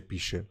 Tomáš Vítek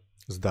píše.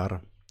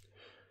 Zdar.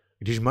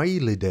 Když mají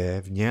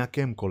lidé v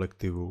nějakém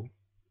kolektivu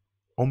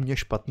o mně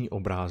špatný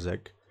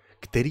obrázek,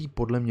 který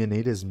podle mě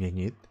nejde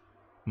změnit,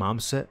 mám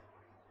se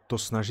to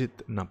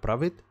snažit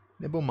napravit,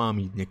 nebo mám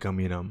jít někam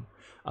jinam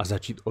a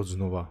začít od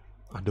znova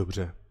a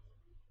dobře.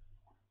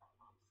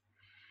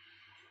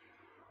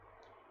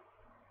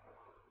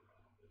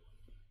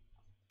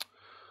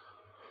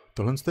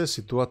 Tohle je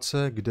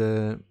situace,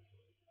 kde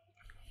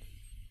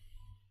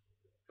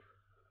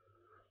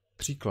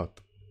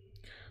Příklad.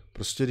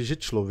 Prostě když je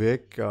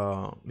člověk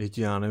a je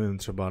ti, já nevím,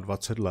 třeba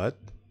 20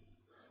 let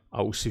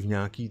a už si v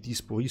nějaký té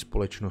svojí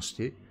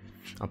společnosti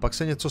a pak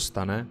se něco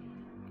stane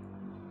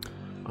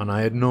a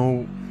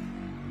najednou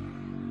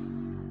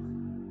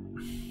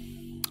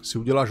si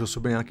uděláš o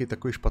sobě nějaký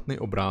takový špatný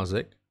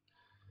obrázek,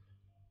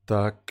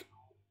 tak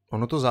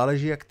ono to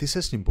záleží, jak ty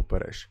se s ním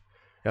popereš.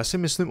 Já si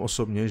myslím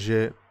osobně,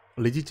 že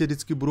lidi tě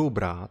vždycky budou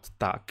brát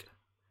tak,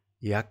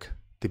 jak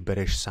ty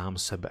bereš sám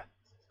sebe.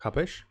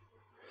 Chápeš?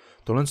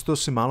 Tohle z toho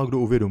si málo kdo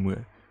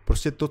uvědomuje.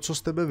 Prostě to, co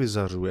z tebe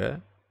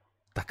vyzařuje,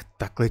 tak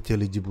takhle tě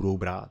lidi budou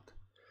brát.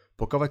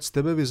 Pokud z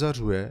tebe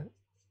vyzařuje,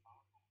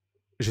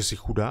 že jsi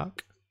chudák,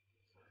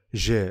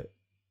 že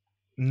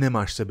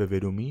nemáš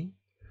sebevědomí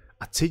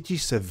a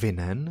cítíš se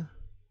vinen,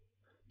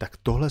 tak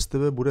tohle z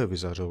tebe bude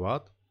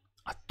vyzařovat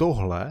a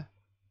tohle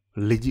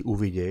lidi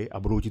uvidějí a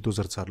budou ti to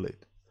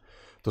zrcadlit.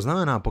 To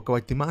znamená,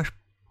 pokud ty máš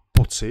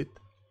pocit,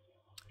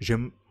 že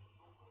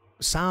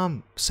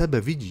sám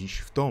sebe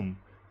vidíš v tom,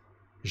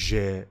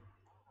 že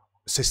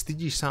se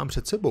stydíš sám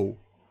před sebou,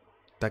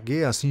 tak je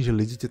jasný, že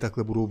lidi tě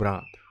takhle budou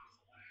brát.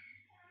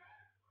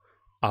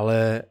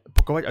 Ale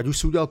pokud ať už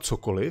si udělal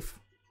cokoliv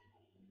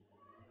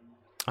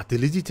a ty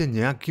lidi tě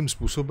nějakým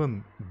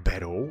způsobem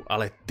berou,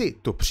 ale ty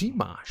to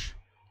přijímáš,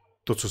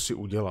 to, co jsi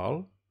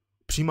udělal,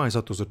 přijímáš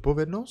za to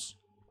zodpovědnost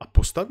a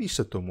postavíš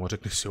se tomu a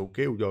řekneš si, OK,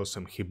 udělal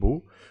jsem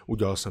chybu,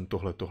 udělal jsem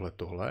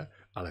tohle,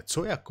 ale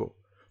co jako?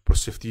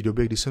 Prostě v té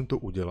době, kdy jsem to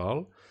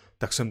udělal,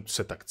 tak jsem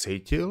se tak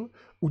cítil,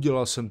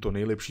 udělal jsem to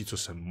nejlepší, co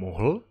jsem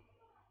mohl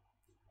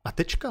a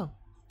tečka.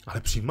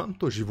 Ale přijímám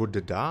to, život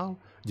jde dál,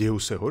 dějou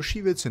se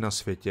horší věci na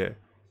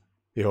světě,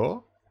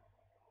 jo?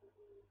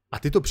 A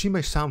ty to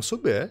přijmeš sám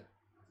sobě,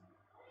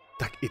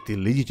 tak i ty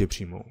lidi tě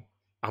přijmou.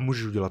 A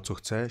můžeš udělat, co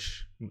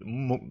chceš,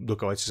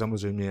 dokud si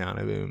samozřejmě, já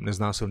nevím,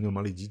 neznásilnil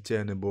malý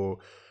dítě, nebo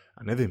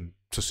nevím,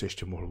 co si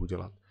ještě mohl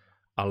udělat.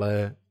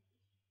 Ale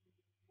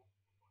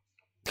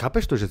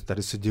chápeš to, že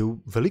tady se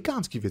dějou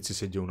velikánský věci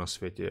se dějou na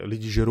světě.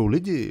 Lidi žerou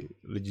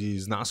lidi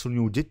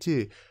znásilňují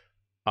děti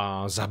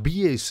a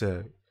zabíjejí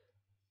se.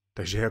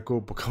 Takže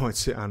jako pokud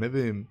si, já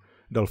nevím,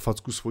 dal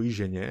facku svojí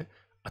ženě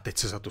a teď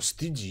se za to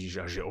stydíš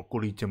a že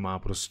okolí tě má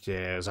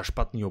prostě za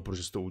špatnýho,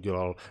 protože jsi to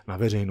udělal na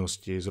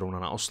veřejnosti, zrovna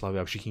na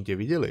oslavě a všichni tě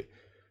viděli,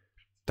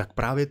 tak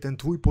právě ten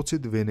tvůj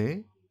pocit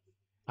viny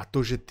a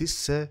to, že ty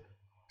se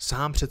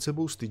sám před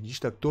sebou stydíš,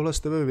 tak tohle z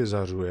tebe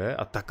vyzařuje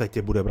a takhle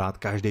tě bude brát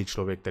každý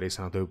člověk, který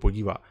se na tebe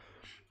podívá.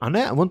 A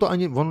ne,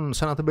 on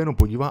se na tebe jenom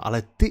podívá,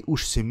 ale ty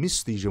už si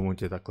myslíš, že on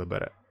tě takhle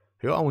bere.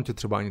 Jo, a on tě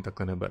třeba ani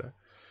takhle nebere.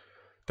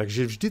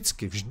 Takže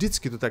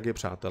vždycky to tak je,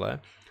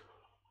 přátelé.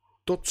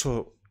 To,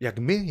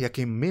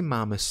 jaký my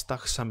máme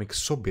vztah sami k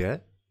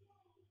sobě,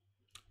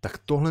 tak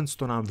tohle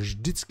to nám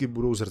vždycky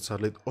budou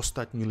zrcadlit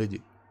ostatní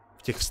lidi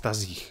v těch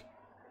vztazích,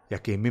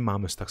 jaký my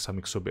máme vztah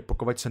sami k sobě.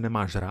 Pokud se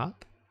nemáš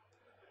rád,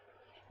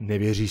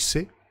 nevěříš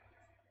si,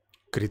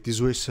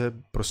 kritizuješ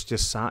se prostě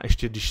sám,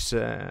 ještě když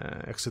se,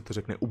 jak se to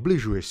řekne,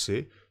 ubližuješ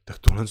si, tak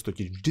tohle to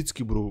ti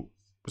vždycky budou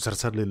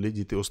zrcadlit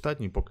lidi, ty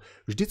ostatní.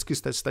 Vždycky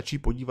stačí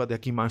podívat,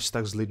 jaký máš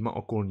vztah s lidma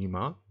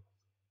okolníma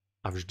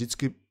a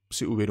vždycky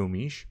si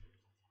uvědomíš,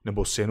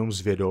 nebo si jenom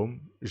zvědom,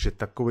 že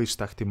takový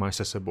vztah ty máš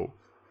se sebou.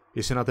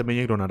 Jestli na tebe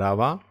někdo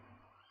nadává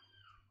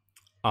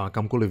a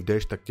kamkoliv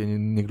jdeš, tak tě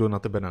někdo na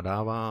tebe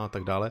nadává a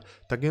tak dále,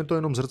 tak je to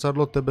jenom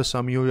zrcadlo tebe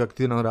samýho, jak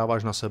ty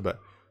nadáváš na sebe.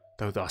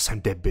 Tak já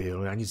jsem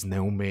debil, já nic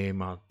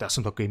neumím a já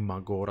jsem takový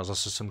magor a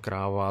zase jsem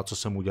kráva, co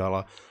jsem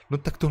udělala. No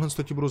tak tohle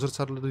to ti budou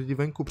zrcadlit lidi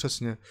venku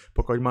přesně.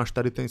 Pokud máš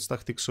tady ten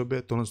vztah ty k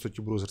sobě, tohle to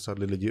ti budou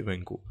zrcadlit lidi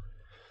venku.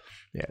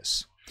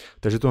 Yes.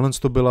 Takže tohle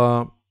to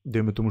byla,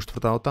 dejme tomu, 4.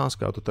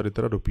 otázka, já to tady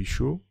teda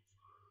dopíšu.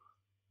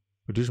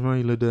 Když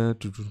mají lidé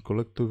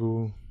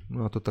kolektivu,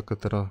 já to takhle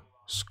teda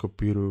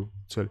skopíruju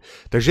celý.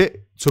 Takže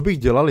co bych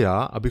dělal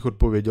já, abych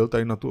odpověděl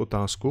tady na tu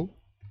otázku?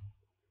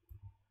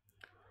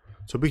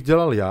 Co bych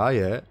dělal já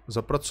je,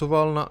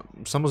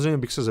 samozřejmě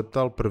bych se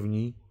zeptal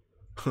první,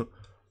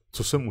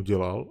 co jsem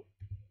udělal.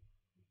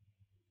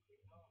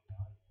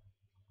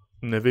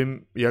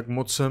 Nevím, jak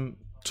moc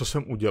co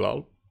jsem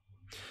udělal.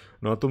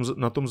 No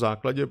na tom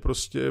základě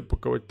prostě,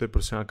 pokud to je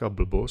prostě nějaká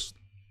blbost.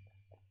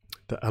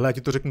 Hele, já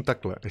ti to řeknu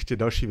takhle, ještě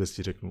další věc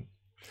ti řeknu.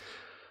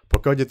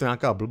 Pokud je to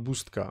nějaká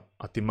blbůstka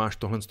a ty máš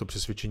tohle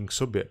přesvědčení k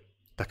sobě,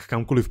 tak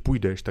kamkoliv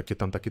půjdeš, tak je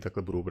tam taky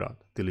takhle budou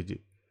brát ty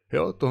lidi.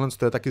 Jo, tohle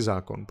je taky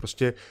zákon.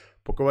 Prostě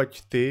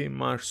pokud ty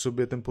máš v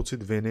sobě ten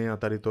pocit viny a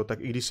tady to, tak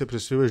i když se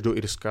přestěhuješ do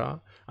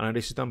Irska a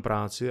najdeš si tam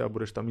práci a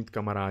budeš tam mít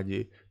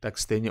kamarádi, tak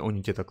stejně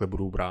oni tě takhle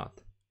budou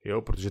brát.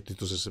 Jo, protože ty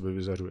to ze sebe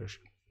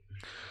vyzařuješ.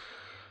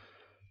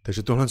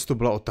 Takže tohle to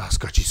byla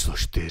otázka číslo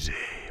 4.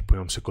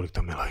 Podívám se, kolik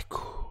tam je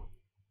lajků.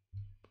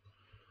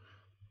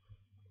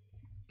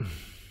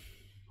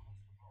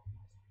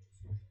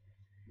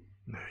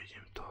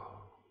 Nevidím to.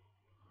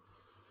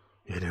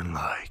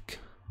 1 like.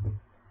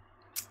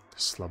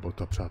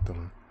 Slabota,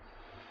 přátelé.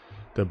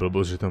 To je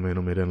blbost, že tam je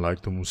jenom 1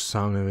 like, tomu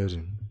sám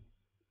nevěřím.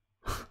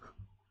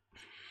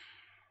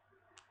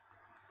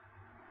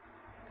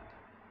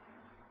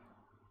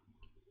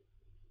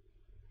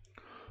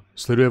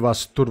 Sleduje vás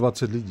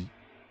 120 lidí.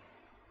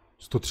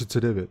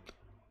 139.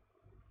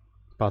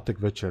 Pátek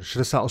večer.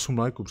 68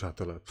 lajků,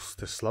 přátelé.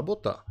 Jste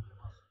slabota.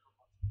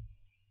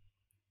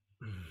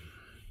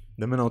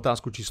 Jdeme na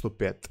otázku číslo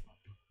 5.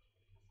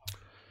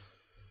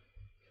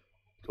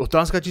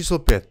 Otázka číslo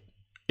 5.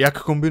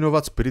 Jak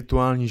kombinovat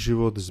spirituální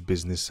život s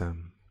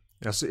biznisem?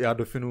 Já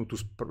definuju,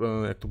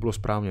 jak to bylo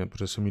správně,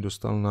 protože jsem ji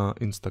dostal na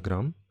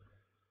Instagram,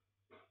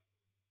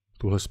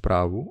 tuhle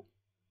zprávu,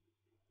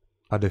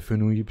 a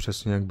definuji ji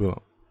přesně, jak byla.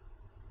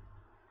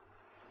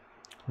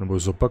 Nebo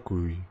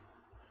zopakuju ji.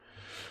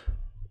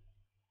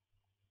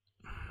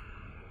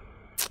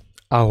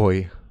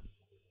 Ahoj.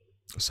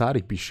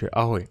 Sáry píše,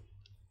 ahoj.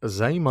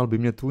 Zajímal by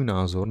mě tvůj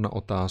názor na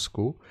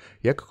otázku,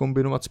 jak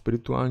kombinovat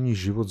spirituální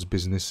život s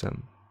biznisem.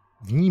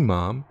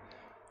 Vnímám,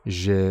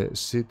 že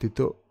si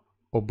tyto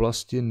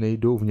oblasti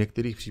nejdou v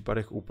některých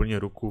případech úplně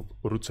ruku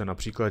v ruce,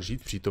 například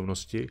žít v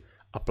přítomnosti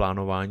a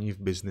plánování v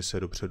biznise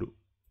dopředu.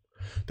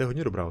 To je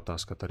hodně dobrá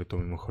otázka tady to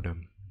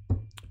mimochodem.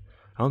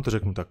 Já vám to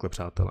řeknu takhle,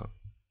 přátelé.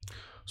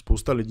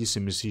 Spousta lidí si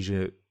myslí,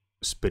 že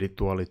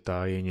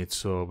spiritualita je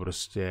něco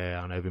prostě,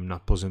 já nevím,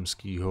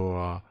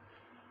 nadpozemského a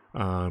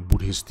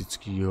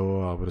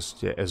buddhistického a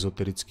prostě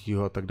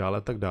ezoterického a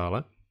tak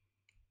dále.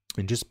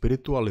 Jenže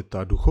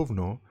spiritualita,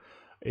 duchovno,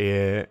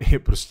 je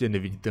prostě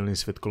neviditelný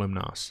svět kolem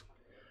nás.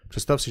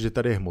 Představ si, že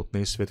tady je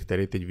hmotný svět,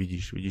 který teď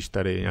vidíš. Vidíš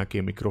tady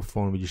nějaký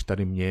mikrofon, vidíš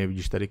tady mě,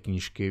 vidíš tady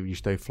knížky,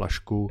 vidíš tady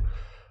flašku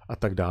a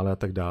tak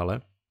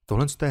dále.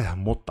 Tohle je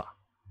hmota.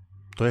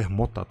 To je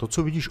hmota. To,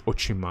 co vidíš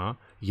očima,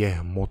 je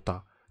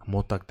hmota.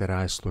 Hmota,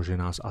 která je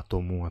složená z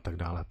atomů a tak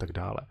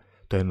dále.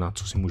 To je na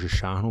co si můžeš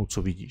šáhnout,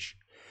 co vidíš.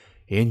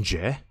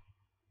 Jenže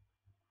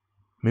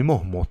mimo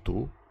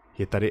hmotu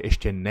je tady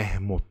ještě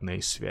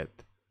nehmotný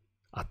svět.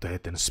 A to je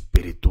ten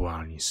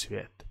spirituální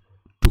svět,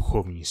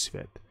 duchovní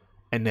svět,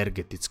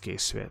 energetický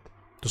svět.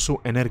 To jsou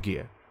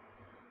energie.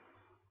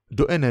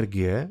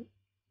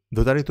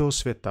 Do tady toho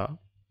světa,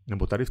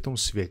 nebo tady v tom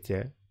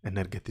světě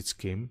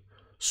energetickým,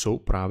 jsou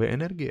právě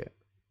energie.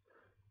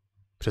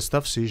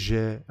 Představ si,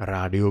 že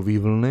rádiové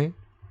vlny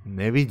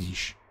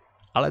nevidíš,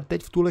 ale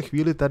teď v tuhle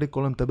chvíli tady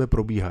kolem tebe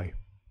probíhají.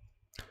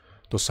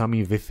 To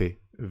samý Wi-Fi.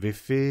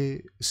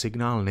 Wi-Fi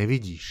signál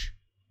nevidíš,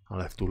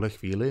 ale v tuhle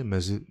chvíli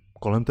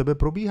kolem tebe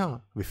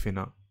probíhá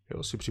Wi-Fi.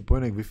 Jo, jsi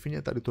připojený k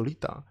Wi-Fi, tady to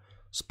lítá.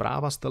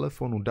 Zpráva z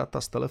telefonu,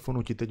 data z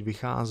telefonu ti teď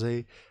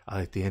vycházejí,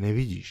 ale ty je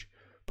nevidíš,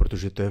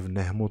 protože to je v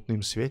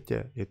nehmotném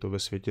světě. Je to ve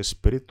světě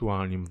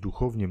spirituálním, v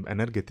duchovním,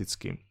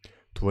 energetickým.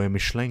 Tvoje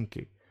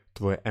myšlenky,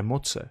 tvoje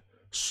emoce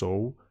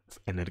jsou v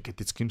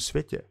energetickém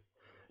světě.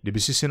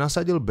 Kdyby si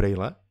nasadil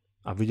brejle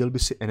a viděl by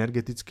si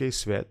energetický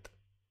svět,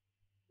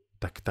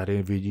 tak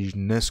tady vidíš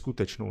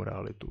neskutečnou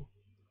realitu.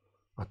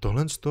 A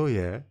tohle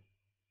je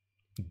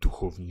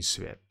duchovní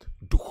svět,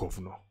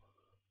 duchovno,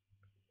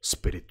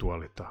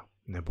 spiritualita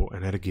nebo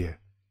energie.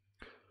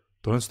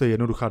 Tohle je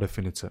jednoduchá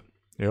definice.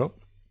 Jo?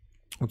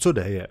 O co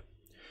jde je,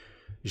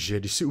 že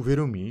když si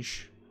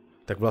uvědomíš,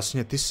 tak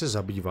vlastně ty se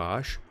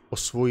zabýváš o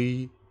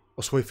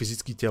svoje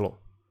fyzické tělo.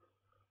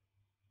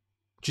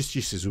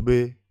 Čistíš si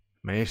zuby,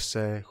 myješ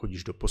se,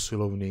 chodíš do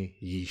posilovny,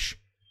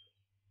 jíš.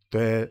 To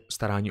je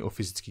starání o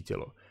fyzické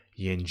tělo.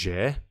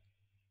 Jenže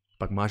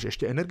pak máš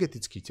ještě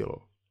energetické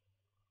tělo.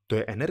 To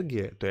je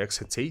energie, to je jak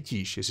se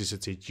cítíš, jestli se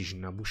cítíš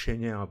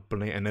nabušeně a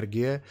plný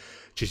energie,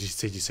 či si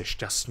cítíš se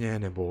šťastně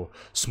nebo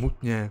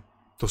smutně.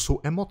 To jsou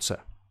emoce.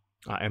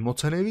 A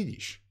emoce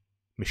nevidíš.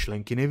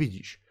 Myšlenky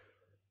nevidíš.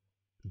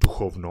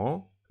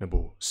 Duchovno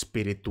nebo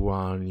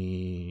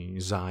spirituální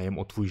zájem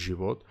o tvůj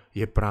život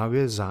je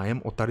právě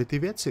zájem o tady ty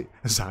věci.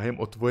 Zájem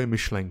o tvoje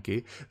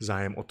myšlenky,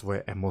 zájem o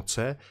tvoje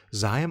emoce,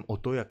 zájem o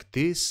to, jak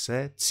ty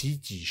se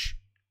cítíš.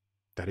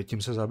 Tady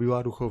tím se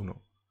zabývá duchovno.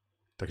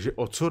 Takže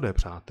o co jde,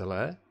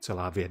 přátelé?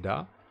 Celá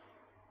věda,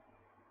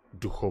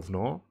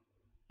 duchovno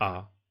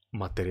a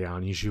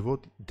materiální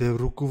život jde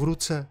ruku v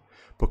ruce.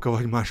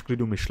 Pokud máš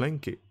klidu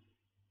myšlenky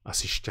a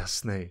jsi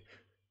šťastnej,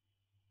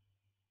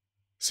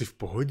 jsi v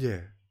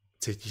pohodě,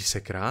 cítíš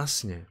se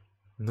krásně,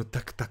 no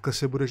tak takhle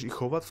se budeš i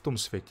chovat v tom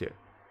světě.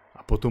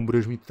 A potom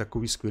budeš mít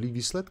takový skvělý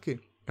výsledky.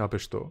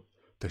 Chápeš to?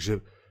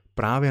 Takže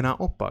právě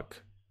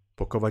naopak,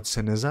 pokud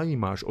se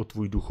nezajímáš o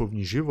tvůj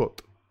duchovní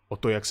život, o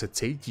to, jak se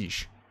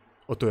cítíš,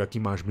 o to, jaký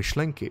máš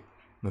myšlenky,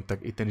 no tak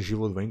i ten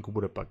život venku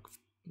bude pak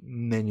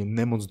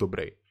nemoc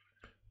dobrý.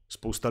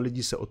 Spousta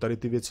lidí se o tady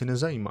ty věci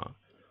nezajímá.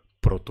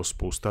 Proto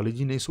spousta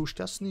lidí nejsou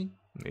šťastní,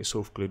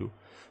 nejsou v klidu.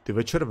 Ty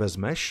večer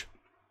vezmeš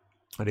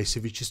a jdeš si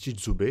vyčistit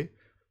zuby,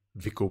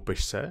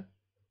 vykoupeš se,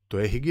 to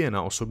je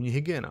hygiena, osobní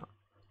hygiena.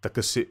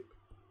 Takhle si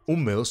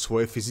umyl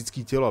svoje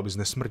fyzické tělo, abys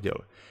nesmrděl.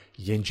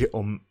 Jenže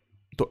o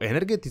to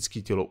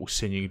energetické tělo už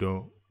se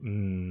nikdo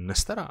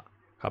nestará.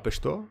 Chápeš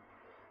to?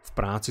 V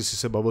práci si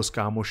se bavil s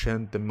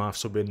kámošem, ten má v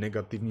sobě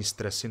negativní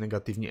stresy,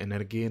 negativní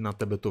energii, na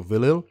tebe to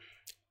vylil,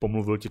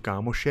 pomluvil ti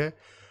kámoše,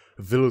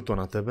 vylil to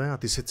na tebe a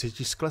ty se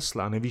cítíš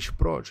sklesla a nevíš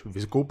proč.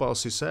 Vykoupal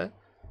si se,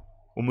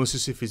 umyl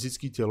si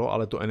fyzické tělo,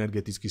 ale to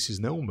energeticky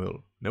si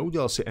neumyl.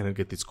 Neudělal si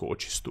energetickou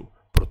očistu,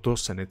 proto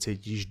se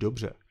necítíš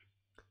dobře.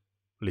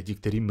 Lidi,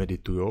 kteří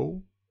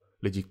meditujou,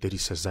 lidi, kteří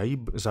se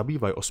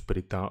zabývají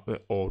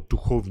o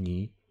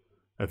duchovní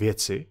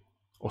věci,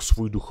 o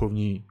svůj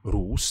duchovní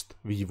růst,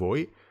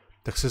 vývoj,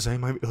 tak se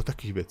zajímají i o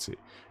takové věci.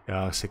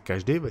 Já se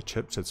každý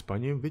večer před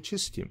spaním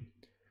vyčistím.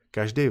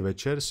 Každý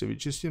večer si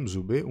vyčistím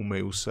zuby,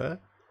 umeju se,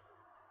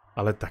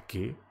 ale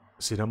taky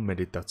si dám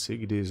meditaci,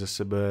 kdy ze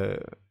sebe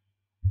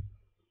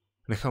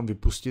nechám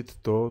vypustit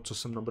to, co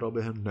jsem nabral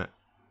během dne.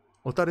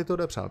 O tady to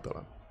jde,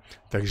 přátelé.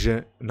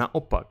 Takže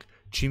naopak,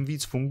 čím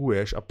víc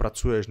funguješ a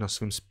pracuješ na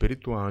svém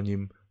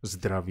spirituálním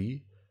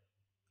zdraví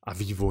a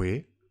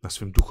vývoji, na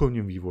svém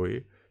duchovním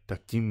vývoji,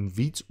 tak tím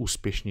víc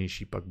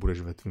úspěšnější pak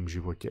budeš ve tvém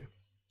životě.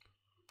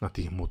 Na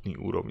té hmotné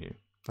úrovni.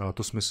 Dává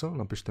to smysl?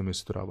 Napište mi,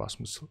 jestli to dává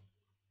smysl.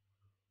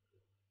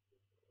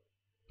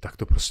 Tak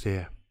to prostě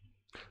je.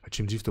 A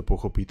čím dřív to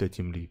pochopíte,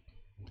 tím líp.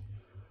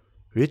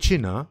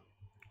 Většina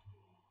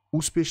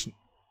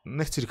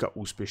nechci říkat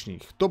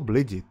úspěšných, top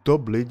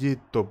lidi,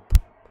 top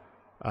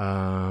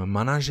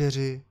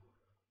manažeři,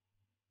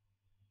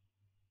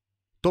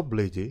 top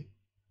lidi,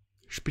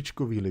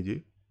 špičkoví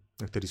lidi,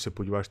 na který se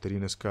podíváš, který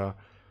dneska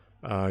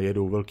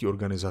jedou velké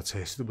organizace,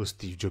 jestli to byl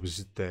Steve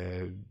Jobs,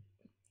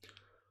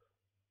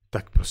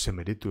 tak prostě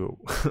meditujou.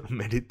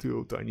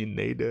 Meditujou, to ani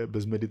nejde,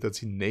 bez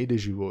meditací nejde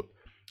život.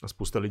 A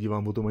spousta lidí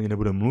vám o tom ani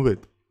nebude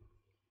mluvit.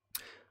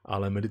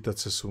 Ale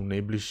meditace jsou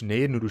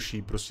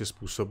nejjednodušší prostě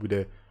způsob,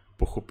 kde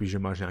pochopíš, že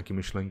máš nějaké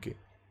myšlenky.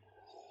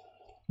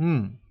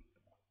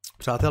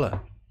 Přátelé,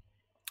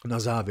 na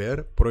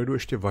závěr projdu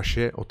ještě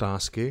vaše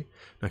otázky,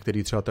 na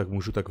které třeba tak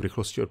můžu tak v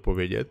rychlosti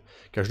odpovědět.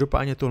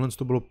 Každopádně tohle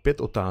to bylo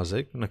 5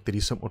 otázek, na které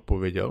jsem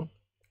odpověděl.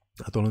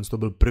 A tohle to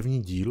byl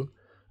první díl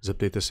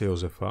Zeptejte se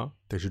Josefa,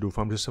 takže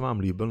doufám, že se vám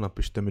líbil,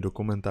 napište mi do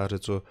komentáře,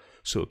 co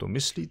si o tom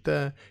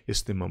myslíte,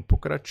 jestli mám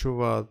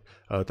pokračovat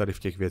tady v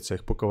těch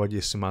věcech, pokud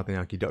jestli máte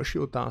nějaké další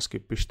otázky,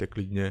 pište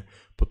klidně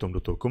potom do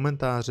toho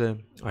komentáře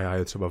a já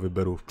je třeba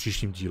vyberu v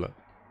příštím díle.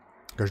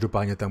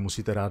 Každopádně tam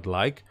musíte dát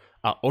like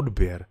a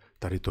odběr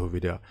tady toho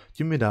videa,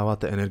 tím mi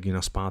dáváte energii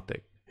na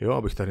zpátek, jo,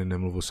 abych tady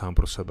nemluvil sám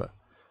pro sebe.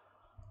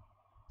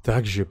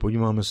 Takže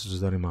podíváme se, co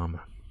tady máme.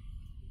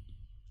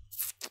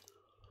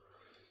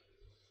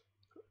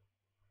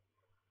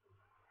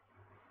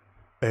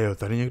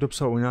 Tady někdo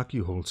psal o nějaký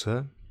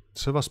holce,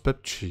 se vás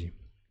pepčí.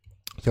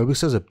 Chtěl bych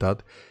se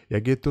zeptat,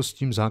 jak je to s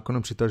tím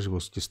zákonem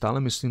přitažlivosti.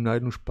 Stále myslím na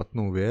jednu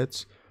špatnou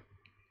věc,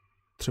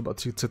 třeba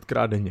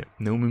 30krát denně.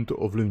 Neumím to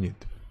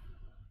ovlivnit.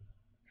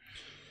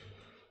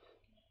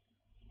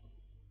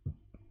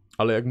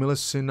 Ale jakmile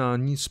si na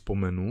ní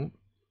vzpomenu,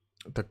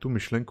 tak tu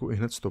myšlenku i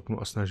hned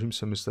stopnu a snažím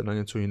se myslet na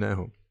něco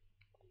jiného.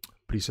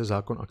 Prý se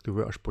zákon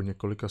aktivuje až po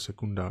několika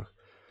sekundách.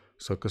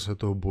 Celka se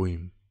toho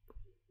bojím.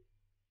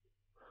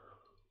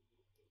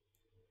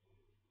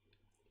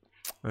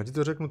 Já ti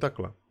to řeknu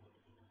takhle.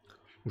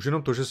 Už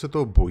jenom to, že se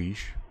toho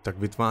bojíš, tak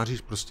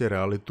vytváříš prostě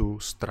realitu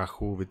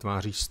strachu,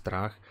 vytváříš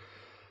strach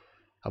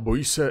a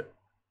bojíš se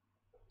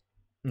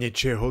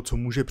něčeho, co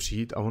může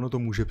přijít a ono to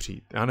může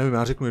přijít. Já nevím,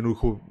 já řeknu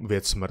jednoduchou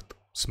věc,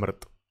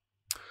 smrt.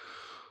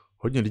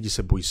 Hodně lidí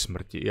se bojí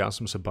smrti. Já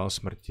jsem se bál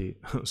smrti.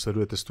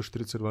 Sledujete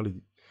 142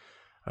 lidí.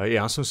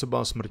 Já jsem se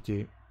bál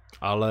smrti,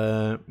 ale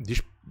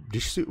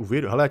když si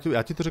uvědomíš, hele,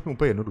 já ti to řeknu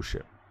úplně jednoduše.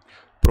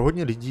 Pro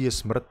hodně lidí je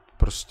smrt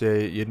prostě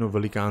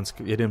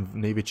jeden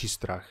největší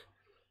strach.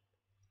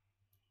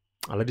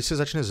 Ale když se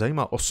začne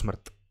zajímat o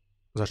smrt,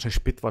 začneš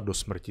pitvat do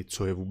smrti,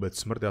 co je vůbec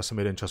smrt. Já jsem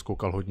jeden čas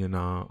koukal hodně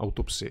na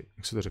autopsii,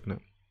 jak se to řekne?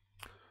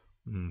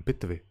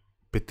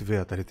 Pitvy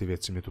a tady ty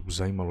věci, mě to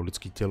zajímalo,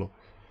 lidské tělo.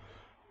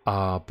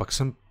 A pak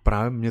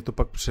mě to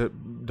pak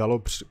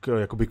dalo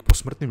jakoby k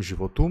posmrtným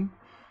životům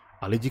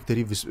a lidi,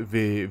 kteří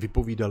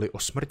vypovídali o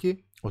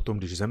smrti, o tom,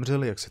 když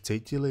zemřeli, jak se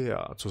cítili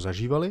a co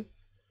zažívali,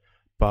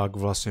 pak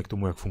vlastně k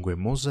tomu, jak funguje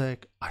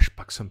mozek, až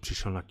pak jsem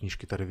přišel na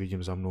knížky, tady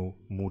vidím za mnou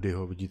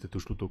Moodyho, vidíte tu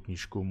žlutou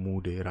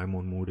knížku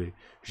Raymond Moody,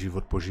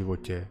 Život po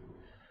životě,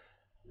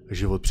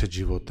 Život před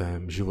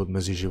životem, Život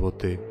mezi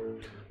životy.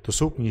 To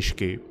jsou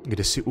knížky,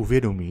 kde si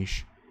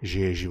uvědomíš, že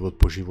je život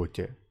po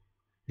životě,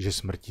 že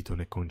smrtí to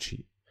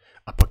nekončí.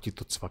 A pak ti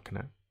to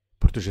cvakne,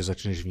 protože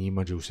začneš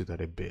vnímat, že už jsi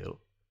tady byl.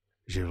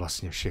 Že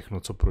vlastně všechno,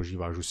 co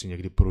prožíváš, už si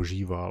někdy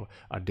prožíval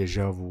a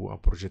déjà vu a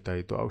proč je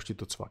tady to a už ti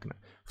to cvakne.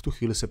 V tu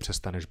chvíli se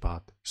přestaneš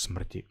bát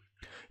smrti.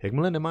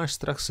 Jakmile nemáš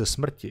strach ze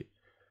smrti,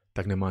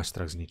 tak nemáš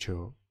strach z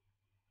ničeho.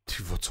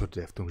 Ty, o co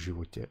jde v tom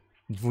životě?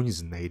 O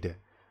nic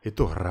nejde. Je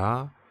to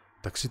hra,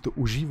 tak si to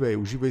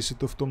užívej si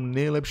to v tom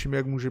nejlepším,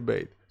 jak může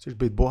být. Chceš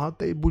být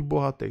bohatý, buď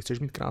bohatý. Chceš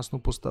mít krásnou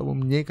postavu,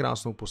 měj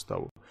krásnou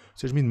postavu.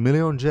 Chceš mít 1 000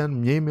 000 žen,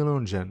 měj 1 000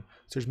 000 žen.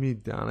 Chceš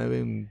mít, já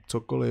nevím,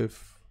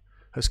 cokoliv,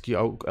 hezký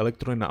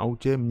elektrony na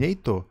autě, měj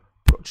to.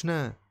 Proč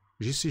ne?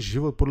 Žij si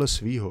život podle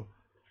svýho.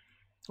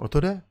 O to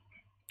jde.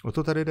 O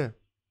to tady jde.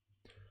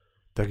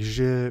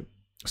 Takže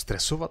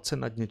stresovat se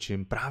nad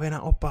něčím, právě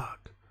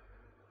naopak.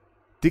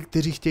 Ty,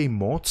 kteří chtějí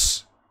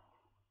moc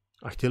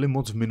a chtěli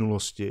moc v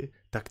minulosti,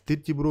 tak ty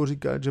ti budou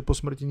říkat, že po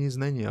smrti nic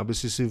není, aby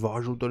si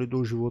vážil tady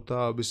do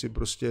života, aby si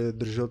prostě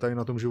držel tady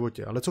na tom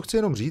životě. Ale co chci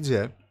jenom říct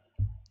je,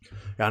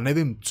 já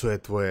nevím, co je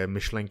tvoje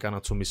myšlenka, na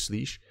co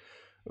myslíš,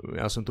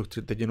 já jsem to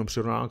teď jenom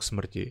přirovnal k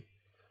smrti,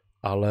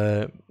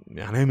 ale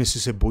já nevím, jestli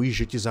se bojíš,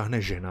 že ti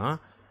zahne žena,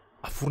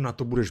 a furt na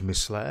to budeš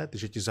myslet,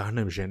 že ti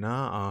zahne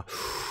žena a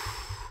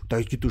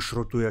tady ti tu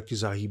šrotu, jak ti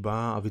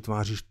zahýbá a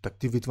tak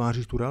ty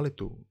vytváříš tu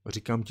realitu.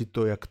 Říkám ti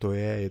to, jak to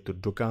je to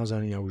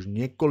dokázané, já už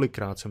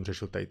několikrát jsem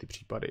řešil tady ty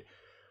případy.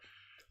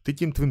 Ty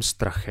tím tvým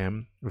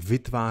strachem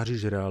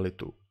vytváříš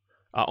realitu.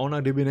 A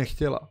ona, kdyby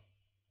nechtěla,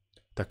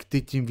 tak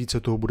ty tím více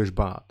toho budeš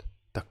bát,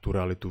 tak tu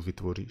realitu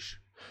vytvoříš.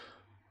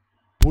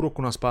 Půl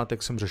roku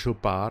nazpátek jsem řešil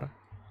pár,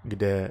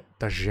 kde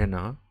ta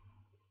žena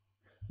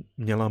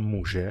měla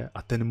muže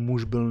a ten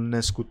muž byl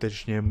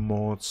neskutečně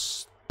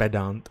moc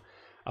pedant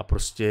a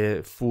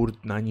prostě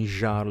furt na ní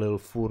žárlil,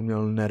 furt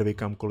měl nervy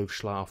kamkoliv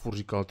šla a furt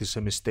říkal, ty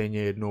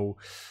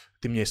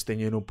mě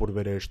stejně jednou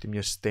podvedeš, ty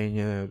mě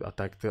stejně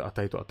a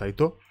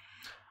tajto.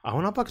 A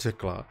ona pak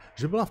řekla,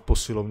 že byla v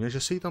posilovně, že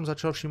se jí tam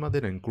začal všímat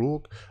jeden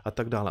kluk a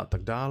tak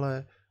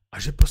dále a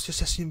že prostě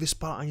se s ním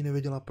vyspala, ani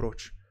nevěděla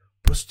proč.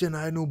 Prostě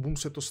najednou bum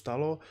se to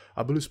stalo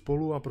a byli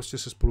spolu a prostě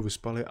se spolu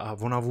vyspali a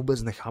ona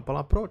vůbec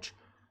nechápala proč.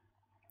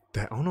 To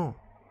je ono.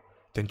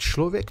 Ten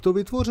člověk to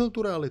vytvořil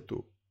tu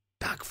realitu.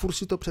 Tak furt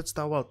si to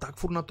představoval, tak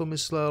furt na to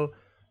myslel.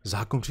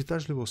 Zákon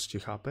přitažlivosti,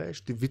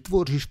 chápeš? Ty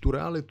vytvoříš tu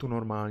realitu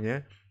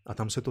normálně a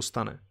tam se to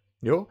stane.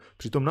 Jo?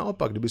 Přitom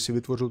naopak, kdyby si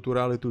vytvořil tu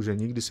realitu, že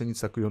nikdy se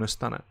nic takového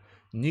nestane.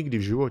 Nikdy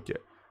v životě.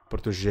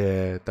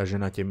 Protože ta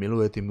žena tě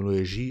miluje, ty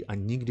miluješ jí a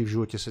nikdy v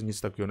životě se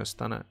nic takového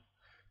nestane.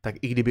 Tak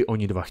i kdyby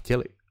oni dva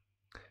chtěli,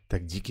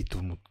 tak díky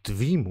tomu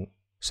tvýmu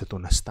se to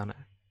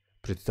nestane.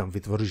 Protože ty tam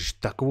vytvoříš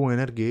takovou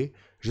energii,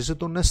 že se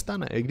to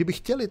nestane. I kdyby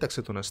chtěli, tak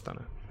se to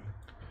nestane.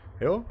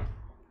 Jo?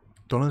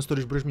 Tohle,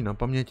 když budeš mít na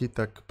paměti,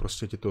 tak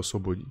prostě tě to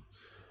osvobodí.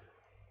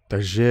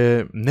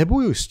 Takže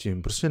nebojuj s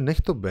tím, prostě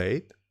nech to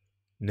bejt,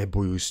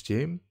 nebojuj s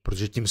tím,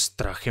 protože tím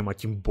strachem a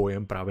tím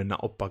bojem právě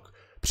naopak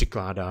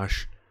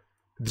přikládáš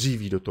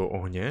dříví do toho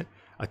ohně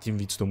a tím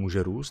víc to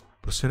může růst.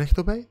 Prostě nech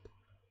to bejt.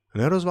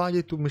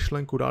 Nerozváděj tu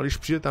myšlenku dál, když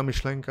přijde ta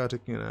myšlenka a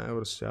řekni, ne,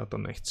 prostě já to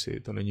nechci,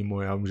 to není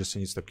moje, já vím, že se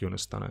nic takového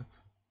nestane.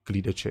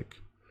 Klídeček.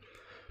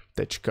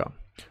 Tečka.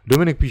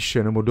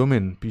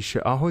 Domin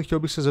píše, ahoj, chtěl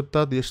bych se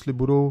zeptat, jestli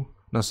budou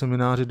na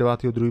semináři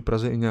 9.2.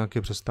 Praze i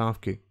nějaké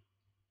přestávky.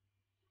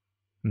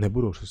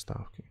 Nebudou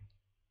přestávky.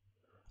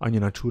 Ani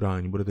na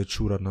čurání, budete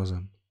čůrat na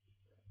zem.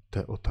 To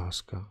je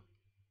otázka.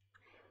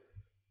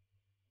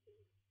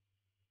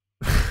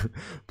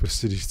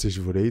 Prostě když chceš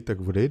odejít,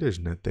 tak odejdeš,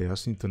 ne? To je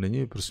jasný, to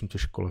není prosím tě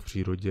škola v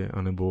přírodě,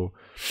 anebo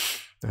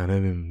já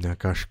nevím,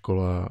 nějaká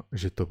škola,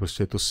 že to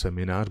prostě je to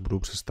seminář, budou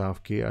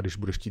přestávky a když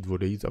budeš chtít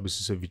odejít, aby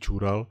si se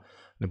vyčůral,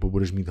 nebo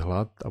budeš mít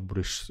hlad a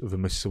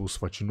vemeš si sebou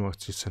svačinu a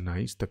chceš se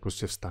najíst, tak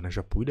prostě vstaneš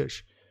a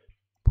půjdeš.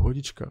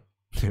 Pohodička.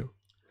 Jo.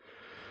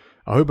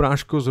 Ahoj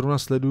bráško, zrovna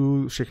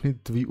sleduju všechny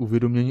tvý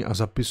uvědomění a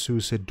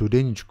zapisuju se do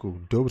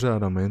deníčku. Dobře,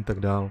 Adame, jen tak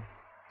dál.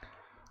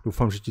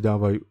 Doufám, že ti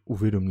dávají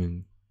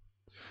uvědomění.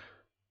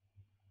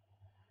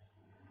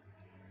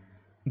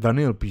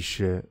 Daniel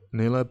píše,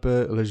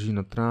 nejlépe leží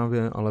na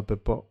trávě, ale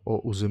Pepa o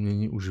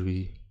uzemnění už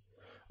ví.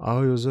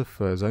 Ahoj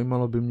Josefe,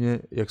 zajímalo by mě,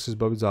 jak se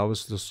zbavit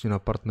závislosti na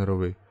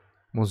partnerovi.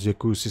 Moc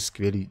děkuju, jsi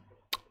skvělý.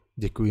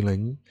 Děkuji,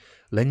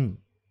 Lení.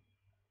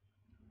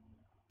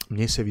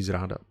 Měj se víc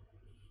ráda.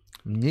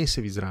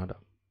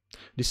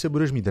 Když se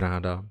budeš mít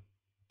ráda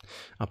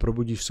a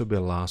probudíš v sobě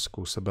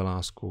lásku,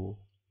 sebelásku,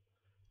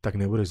 tak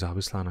nebudeš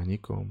závislá na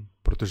nikom,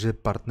 protože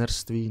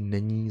partnerství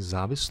není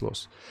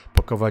závislost.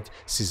 Pokud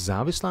jsi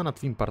závislá na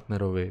tvým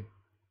partnerovi,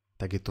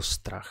 tak je to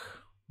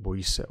strach.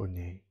 Bojíš se od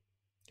něj,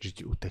 že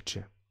ti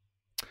uteče.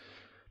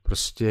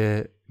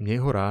 Prostě měj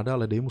ho ráda,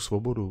 ale dej mu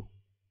svobodu.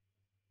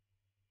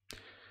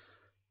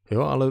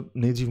 Jo, ale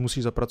nejdřív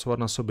musíš zapracovat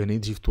na sobě,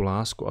 nejdřív tu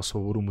lásku a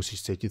svobodu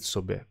musíš cítit v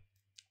sobě.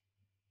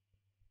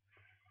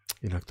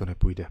 Jinak to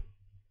nepůjde.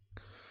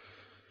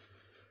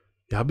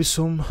 Já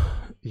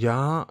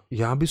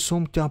by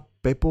som ťa,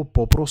 Pepo,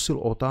 poprosil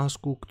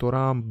otázku,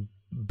 ktorá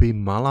by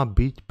mala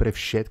byť pre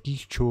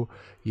všetkých, čo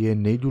je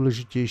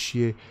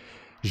nejdôležitejšie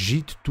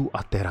žiť tu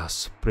a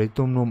teraz, v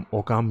prítomnom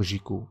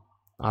okamžiku,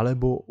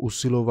 alebo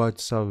usilovať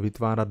sa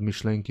vytvárať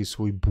myšlenky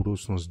svoji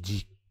budoucnost.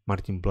 Dík,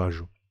 Martin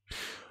Blažu.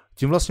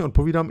 Tím vlastně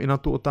odpovídám i na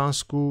tu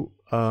otázku,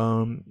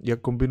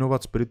 jak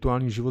kombinovat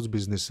spirituální život s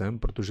biznesem,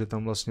 protože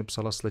tam vlastně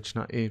psala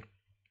slečna i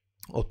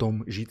o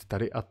tom žít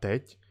tady a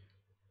teď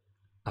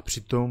a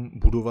přitom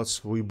budovat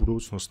svoji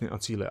budoucnost a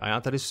cíle. A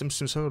já tady jsem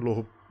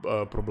dlouho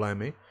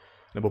problémy,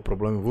 nebo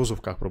problémy v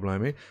vozovkách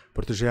problémy,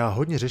 protože já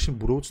hodně řeším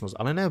budoucnost,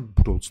 ale ne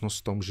budoucnost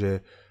v tom,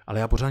 že, ale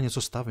já pořád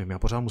něco stavím, já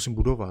pořád musím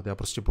budovat,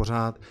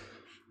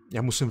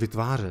 já musím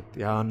vytvářet,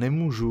 já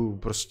nemůžu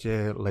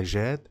prostě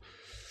ležet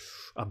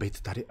a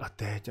být tady a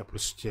teď a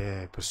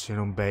prostě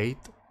jenom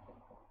bejt,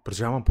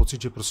 protože já mám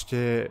pocit, že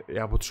prostě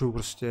já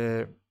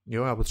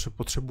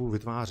potřebuji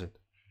vytvářet,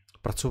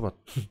 pracovat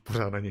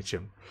pořád na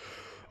něčem.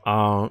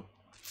 A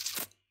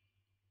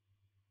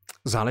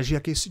záleží,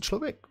 jaký jsi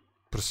člověk.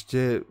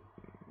 Prostě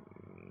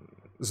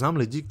znám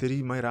lidi,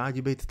 kteří mají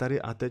rádi být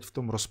tady a teď v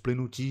tom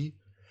rozplynutí,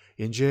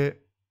 jenže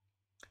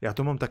já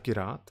to mám taky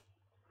rád,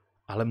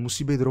 ale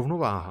musí být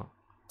rovnováha.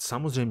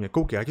 Samozřejmě,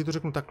 koukej, já ti to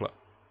řeknu takhle.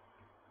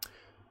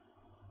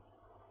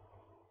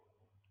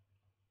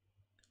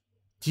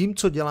 Tím,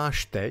 co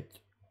děláš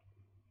teď,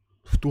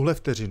 v tuhle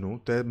vteřinu,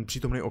 to je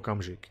přítomný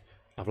okamžik.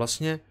 A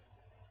vlastně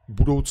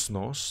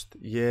budoucnost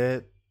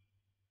je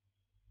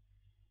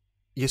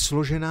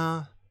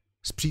složená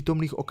z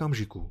přítomných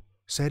okamžiků.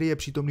 Série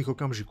přítomných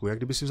okamžiků. Jak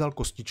kdyby si vzal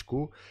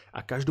kostičku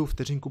a každou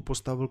vteřinku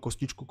postavil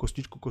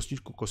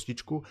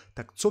kostičku,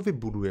 tak co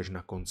vybuduješ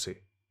na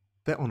konci?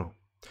 To je ono.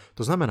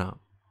 To znamená,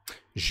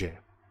 že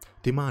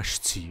ty máš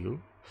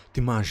cíl,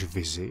 ty máš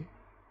vizi,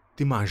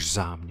 ty máš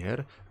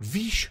záměr,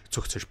 víš,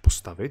 co chceš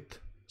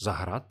postavit,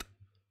 zahrát,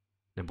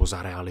 nebo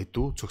za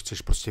realitu, co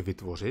chceš prostě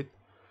vytvořit,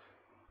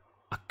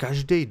 a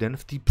každý den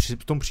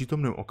v tom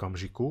přítomném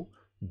okamžiku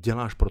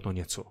děláš proto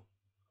něco.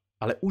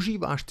 Ale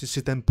užíváš ty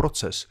si ten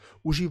proces,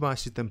 užíváš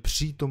si ten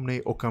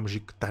přítomný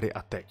okamžik tady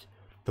a teď.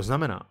 To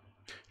znamená,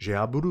 že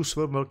já budu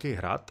svůj velký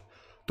hrad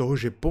toho,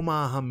 že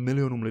pomáhám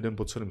milionům lidem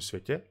po celém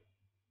světě,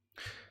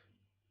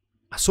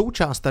 a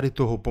součást tady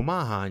toho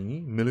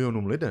pomáhání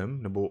milionům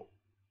lidem, nebo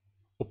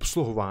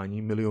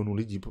obsluhování milionů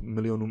lidí,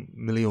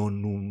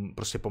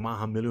 prostě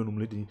pomáhám milionům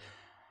lidí.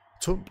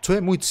 Co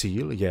je můj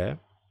cíl, je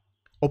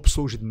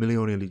obsloužit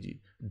miliony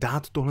lidí.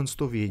 Dát tohle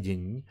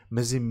vědění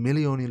mezi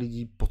miliony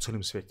lidí po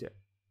celém světě.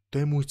 To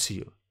je můj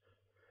cíl.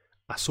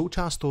 A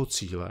součást toho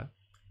cíle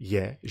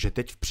je, že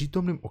teď v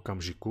přítomném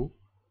okamžiku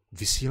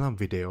vysílám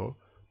video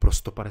pro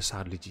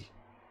 150 lidí.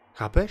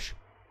 Chápeš?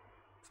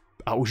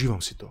 A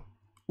užívám si to.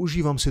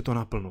 Užívám si to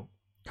naplno.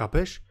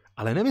 Chápeš?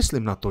 Ale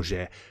nemyslím na to,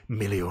 že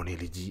miliony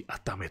lidí a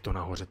tam je to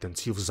nahoře ten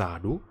cíl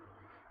vzadu,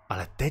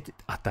 ale teď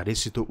a tady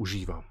si to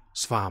užívám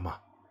s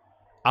váma.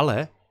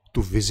 Ale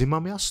tu vizi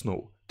mám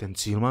jasnou, ten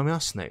cíl mám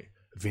jasný,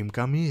 vím,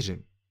 kam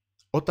mířím.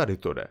 O tady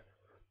to jde.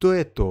 To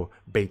je to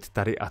být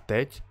tady a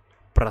teď,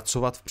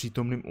 pracovat v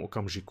přítomném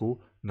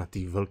okamžiku na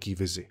té velké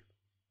vizi.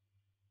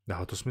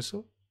 Dá to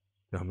smysl?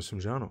 Já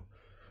myslím, že ano.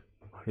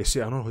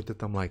 Jestli ano, hoďte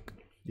tam like.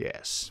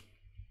 Yes.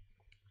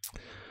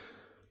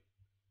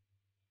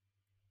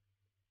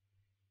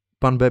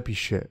 Pan B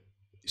píše,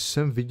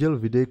 jsem viděl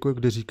videjko,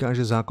 kde říká,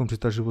 že zákon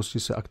přitažlivosti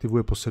se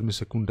aktivuje po 7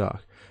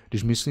 sekundách.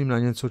 Když myslím na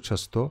něco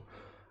často,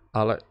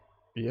 ale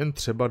jen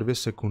třeba 2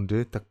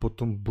 sekundy, tak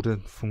potom bude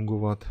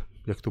fungovat.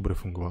 Jak to bude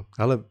fungovat?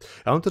 Ale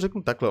já vám to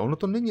řeknu takhle, ono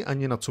to není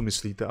ani na co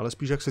myslíte, ale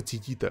spíš jak se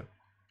cítíte.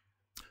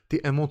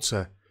 Ty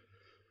emoce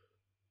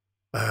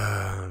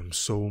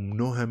jsou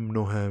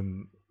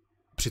mnohem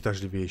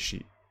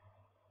přitažlivější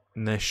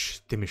než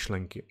ty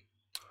myšlenky.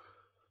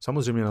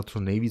 Samozřejmě na to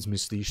nejvíc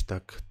myslíš,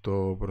 tak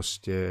to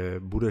prostě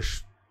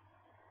budeš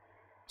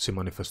si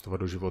manifestovat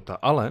do života.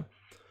 Ale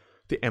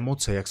ty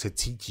emoce, jak se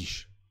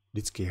cítíš,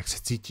 vždycky jak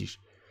se cítíš.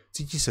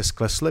 Cítíš se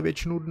sklesle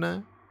většinu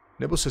dne,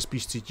 nebo se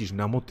spíš cítíš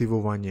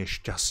namotivovaně,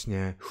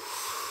 šťastně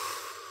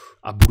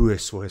a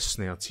buduješ svoje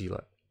sny a cíle.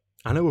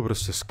 A nebo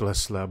prostě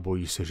sklesle a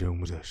bojíš se, že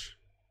umřeš.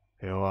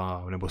 Jo,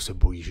 a nebo se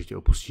bojíš, že tě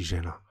opustí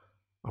žena.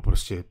 A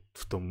prostě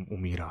v tom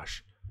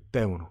umíráš. To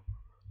je ono.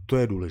 To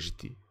je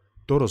důležitý.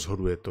 To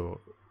rozhoduje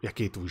to,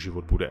 jaký tvůj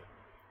život bude.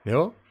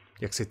 Jo?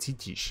 Jak se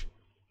cítíš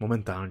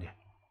momentálně.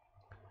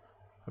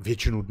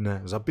 Většinu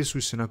dne.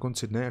 Zapisuj si na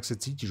konci dne, jak se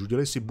cítíš.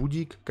 Udělej si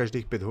budík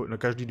na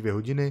každý 2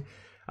 hodiny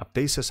a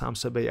ptej se sám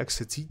sebe, jak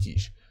se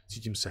cítíš.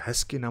 Cítím se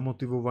hezky,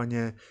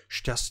 namotivovaně,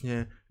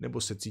 šťastně,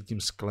 nebo se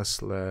cítím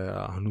sklesle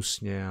a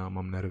hnusně a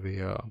mám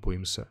nervy a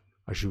bojím se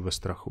a žiju ve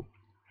strachu.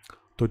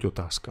 Toť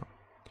otázka.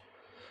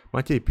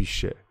 Matěj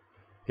píše,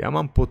 já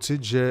mám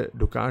pocit, že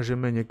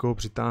dokážeme někoho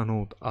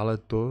přitáhnout, ale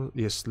to,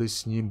 jestli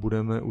s ním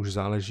budeme, už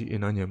záleží i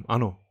na něm.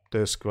 Ano, to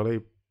je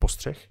skvělý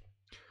postřeh.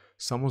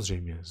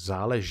 Samozřejmě,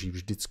 záleží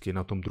vždycky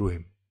na tom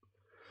druhém.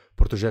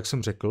 Protože, jak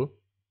jsem řekl,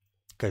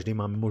 každý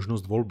máme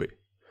možnost volby.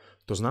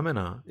 To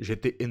znamená, že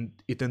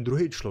i ten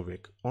druhý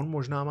člověk, on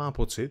možná má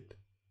pocit,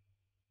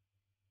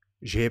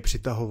 že je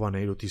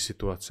přitahovaný do té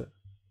situace.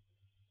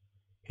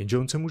 Jenže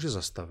on se může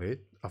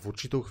zastavit a v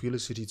určitou chvíli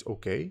si říct,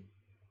 OK,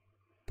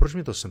 proč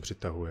mě to sem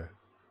přitahuje?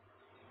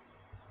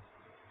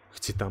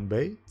 Chci tam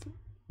být,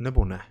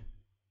 nebo ne?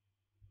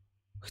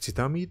 Chci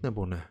tam jít,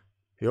 nebo ne?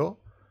 Jo?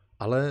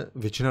 Ale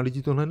většina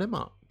lidí tohle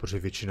nemá, protože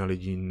většina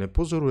lidí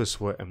nepozoruje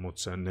svoje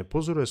emoce,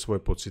 nepozoruje svoje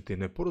pocity,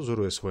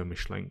 nepozoruje svoje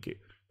myšlenky.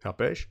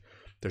 Chápeš?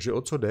 Takže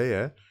o co jde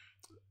je,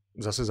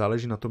 zase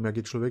záleží na tom, jak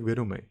je člověk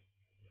vědomý.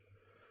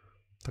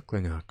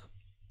 Takhle nějak.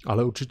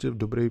 Ale určitě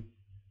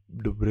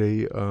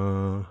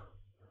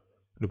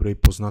dobrý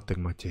poznatek,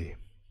 Matěj.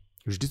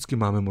 Vždycky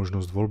máme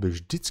možnost volby.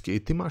 Vždycky. I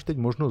ty máš teď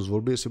možnost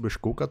volby, jestli budeš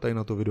koukat tady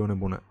na to video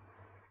nebo ne.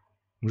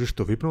 Můžeš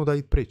to vypnout a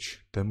jít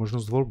pryč. To je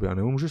možnost volby. A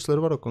nebo můžeš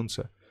sledovat do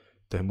konce.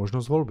 To je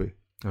možnost volby.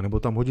 A nebo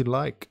tam hodit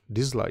like,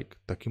 dislike.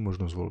 Taky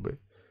možnost volby.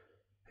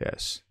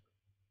 Yes.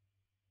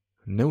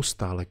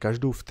 Neustále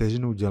každou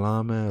vteřinu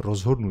děláme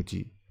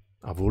rozhodnutí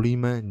a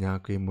volíme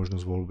nějakou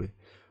možnost volby.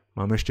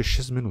 Máme ještě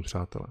 6 minut,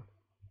 přátelé.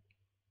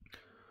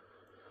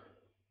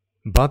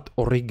 Bad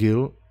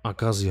Origil a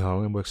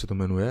Kazihal, nebo jak se to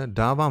jmenuje,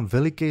 dávám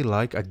veliký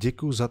like a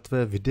děkuju za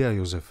tvé videa,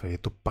 Josefe. Je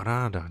to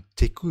paráda.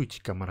 Děkuju ti,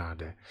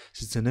 kamaráde.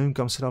 Sice nevím,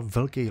 kam se dá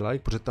velký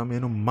like, protože tam je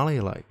jenom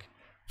malý like.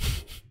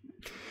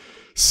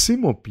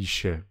 Simo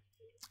píše,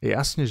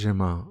 jasně, že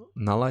má.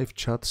 Na live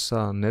chat se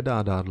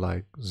nedá dát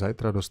like.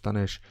 Zajtra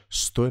dostaneš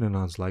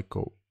 111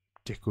 lajků.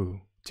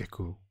 Děkuju.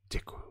 Děkuju.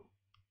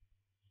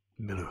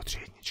 Miluju 3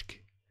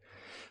 jedničky.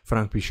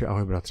 Frank píše,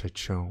 ahoj bratře,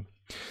 čau.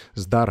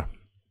 Zdar.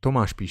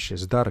 Tomáš píše,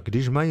 zdar,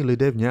 když mají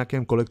lidé v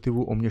nějakém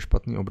kolektivu o mě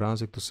špatný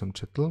obrázek, to jsem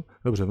četl.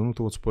 Dobře, vemu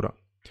to od spoda.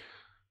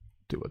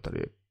 Tyhle, tady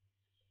je.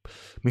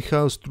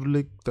 Michal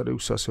Strudlik, tady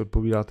už se asi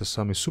odpovídáte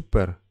sami.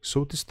 Super.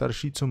 Jsou ty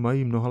starší, co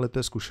mají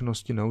mnohaleté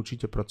zkušenosti, naučí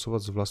tě pracovat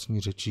s vlastní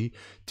řečí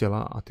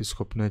těla a ty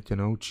schopné tě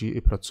naučí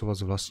i pracovat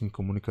s vlastní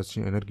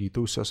komunikační energií.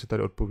 To už se asi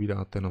tady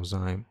odpovídáte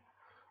navzájem.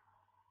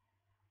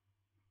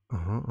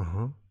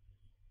 Aha.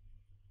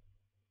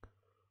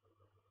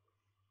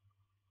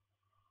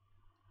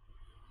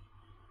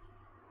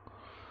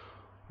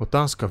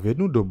 Otázka. V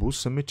jednu dobu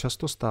se mi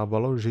často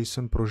stávalo, že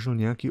jsem prožil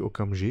nějaký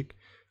okamžik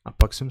a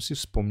pak jsem si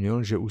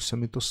vzpomněl, že už se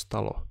mi to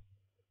stalo.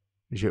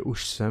 Že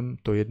už jsem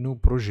to jednou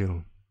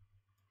prožil.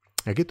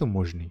 Jak je to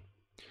možný?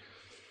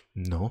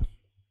 No,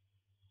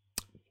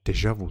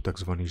 déjà vu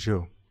takzvaný, že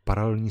jo?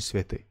 Paralelní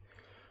světy.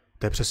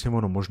 To je přesně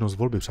ono, možnost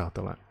volby,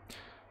 přátelé.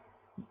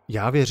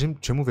 Já věřím,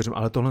 čemu věřím,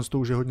 ale tohle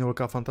už je hodně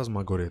velká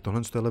fantasmagorie.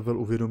 Tohle je level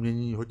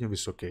uvědomění hodně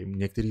vysoký.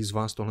 Některý z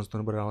vás tohle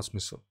nebude dávat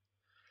smysl.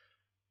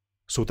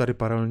 Jsou tady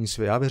paralelní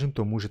světy. Já věřím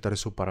tomu, že tady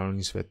jsou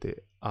paralelní světy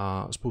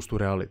a spoustu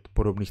realit,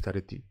 podobných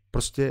tady tý.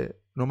 Prostě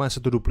normálně se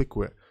to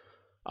duplikuje.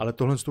 Ale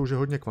tohle už je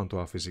hodně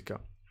kvantová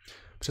fyzika.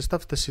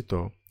 Představte si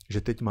to,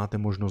 že teď máte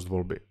možnost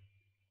volby.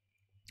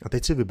 A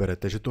teď si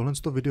vyberete, že tohle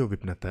video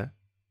vypnete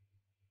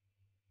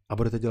a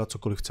budete dělat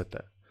cokoliv chcete.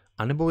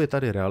 A nebo je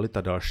tady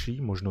realita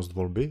další, možnost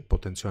volby,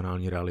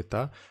 potenciální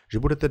realita, že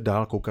budete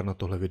dál koukat na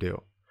tohle video.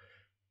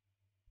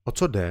 O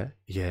co jde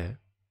je,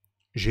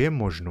 že je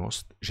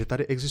možnost, že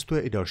tady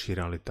existuje i další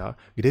realita,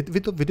 kde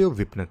vy to video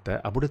vypnete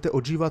a budete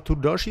odžívat tu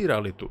další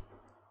realitu.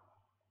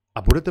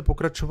 A budete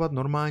pokračovat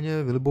normálně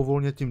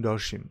libovolně tím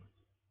dalším.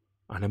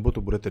 A nebo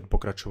to budete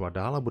pokračovat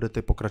dál a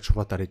budete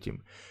pokračovat tady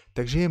tím.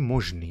 Takže je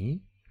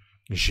možný,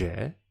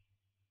 že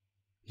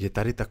je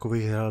tady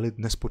takových realit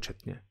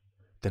nespočetně.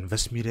 Ten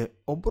vesmír je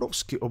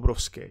obrovský.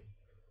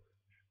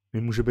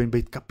 My může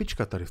být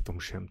kapička tady v tom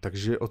všem.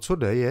 Takže o co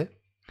jde je,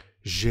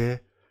 že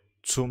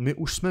co my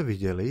už jsme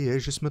viděli, je,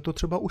 že jsme to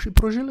třeba už i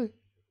prožili.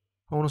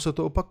 A ono se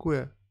to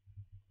opakuje.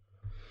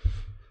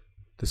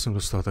 Teď jsem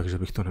dostal tak, že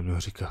bych to neměl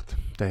říkat.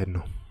 To je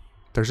jedno.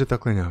 Takže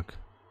takhle nějak.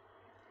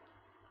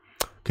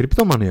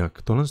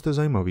 Kryptomaniak, tohle je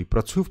zajímavý.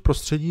 Pracuji v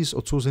prostředí s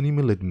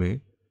odsouzenými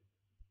lidmi,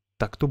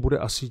 tak to bude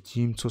asi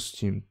tím, co s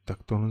tím.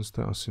 Tak tohle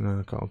je asi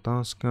nějaká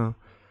otázka.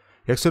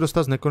 Jak se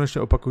dostat z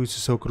nekonečně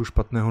opakující se okruhu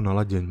špatného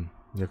naladění?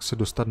 Jak se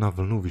dostat na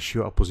vlnu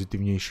vyššího a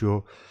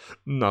pozitivnějšího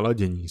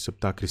naladění, se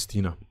ptá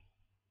Kristýna.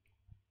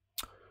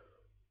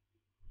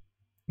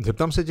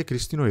 Zeptám se tě,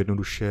 Kristýno,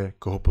 jednoduše,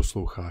 koho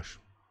posloucháš?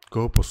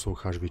 Koho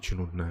posloucháš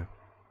většinu dne?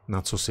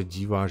 Na co se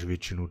díváš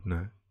většinu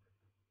dne?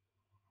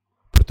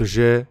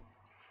 Protože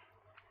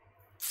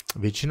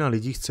většina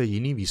lidí chce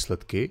jiný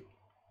výsledky,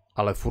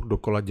 ale furt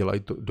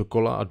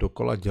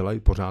dokola dělají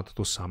pořád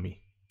to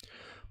samý.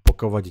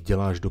 Pokud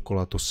děláš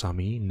dokola to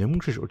samý,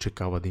 nemůžeš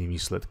očekávat jiný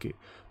výsledky.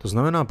 To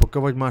znamená,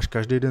 pokud máš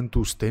každý den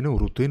tu stejnou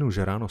rutinu,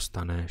 že ráno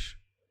staneš,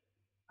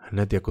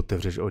 hned jako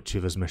otevřeš oči,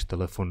 vezmeš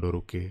telefon do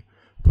ruky,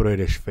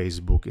 projedeš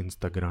Facebook,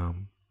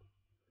 Instagram,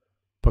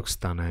 pak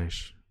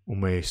vstaneš,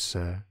 umyješ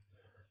se,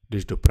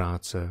 jdeš do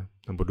práce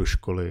nebo do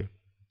školy,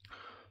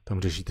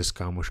 tam řešíte s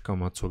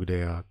kámoškama, co kde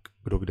jak,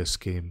 kdo kde s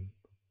kým,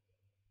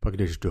 pak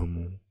jdeš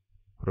domů,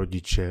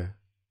 rodiče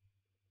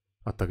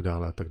a tak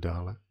dále a tak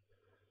dále.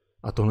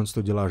 A tohle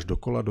to děláš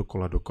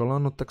dokola,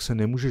 no tak se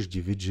nemůžeš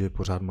divit, že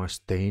pořád máš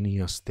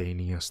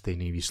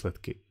stejný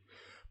výsledky.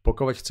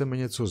 Pokud chceme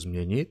něco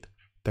změnit,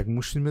 tak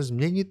musíme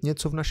změnit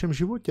něco v našem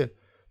životě.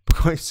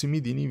 Pokud chci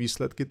mít jiný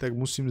výsledky, tak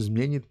musím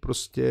změnit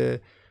prostě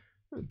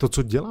to,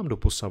 co dělám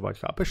doposavad.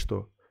 Chápeš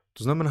to?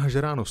 To znamená,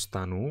 že ráno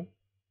vstanu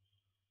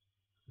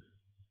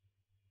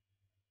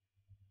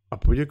a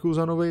poděkuju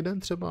za nový den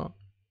třeba.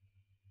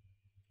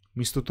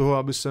 Místo toho,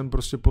 aby jsem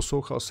prostě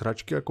poslouchal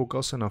sračky a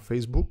koukal se na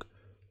Facebook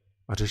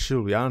a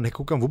řešil, já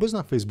nekoukám vůbec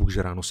na Facebook,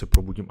 že ráno se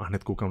probudím a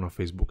hned koukám na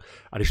Facebook.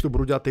 A když to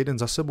budu dělat týden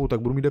za sebou,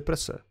 tak budu mít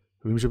deprese.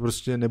 Vím, že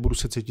prostě nebudu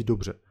se cítit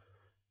dobře.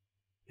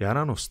 Já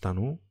ráno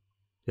vstanu,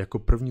 jako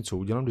první, co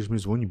udělám, když mi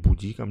zvoní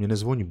budík, a mě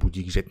nezvoní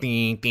budík, že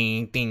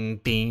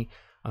ty,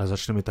 ale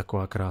začne mi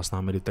taková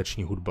krásná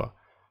meditační hudba.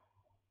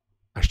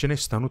 A ještě než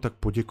vstanu, tak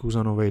poděkuju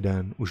za nový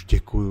den, už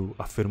děkuju,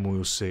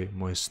 afirmuju si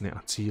moje sny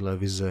a cíle,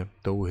 vize,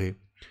 touhy.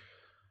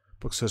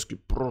 Pak se hezky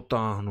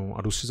protáhnu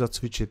a jdu si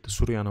zacvičit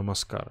Surya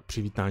Namaskar,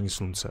 přivítání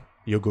slunce,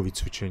 jogový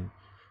cvičení.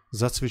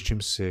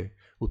 Zacvičím si,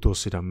 u toho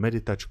si dám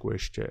meditačku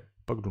ještě,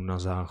 pak jdu na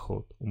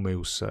záchod,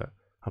 umyju se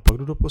a pak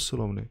jdu do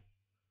posilovny.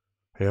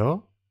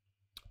 Jo?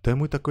 To je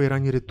můj takový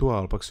ranní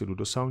rituál, pak si jdu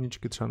do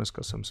sauničky, třeba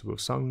dneska jsem se byl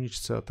v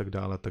sauničce a tak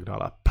dále.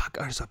 A pak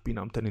až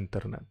zapínám ten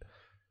internet.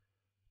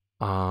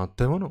 A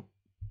to je ono.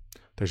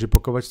 Takže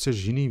pokud chceš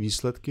jiný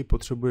výsledky,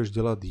 potřebuješ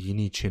dělat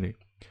jiný činy.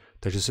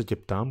 Takže se tě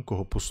ptám,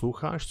 koho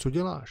posloucháš, co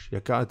děláš,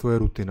 jaká je tvoje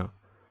rutina.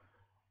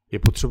 Je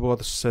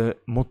potřebovat se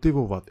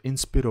motivovat,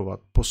 inspirovat,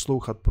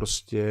 poslouchat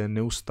prostě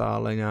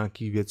neustále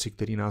nějaké věci,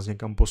 které nás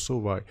někam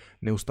posouvají,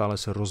 neustále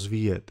se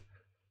rozvíjet.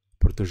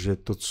 protože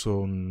to,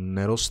 co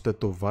neroste,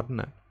 to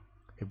vadne.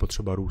 Je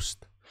potřeba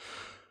růst.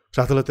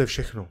 Přátelé, to je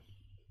všechno.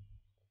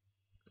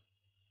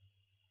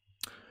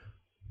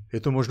 Je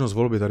to možnost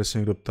volby, tady se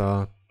někdo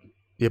ptá,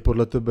 je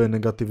podle tebe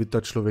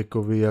negativita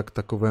člověkovi jak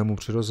takovému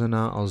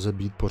přirozená a lze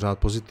být pořád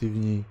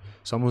pozitivní?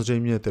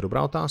 Samozřejmě, to je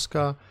dobrá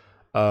otázka.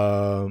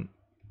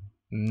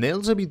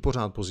 Nelze být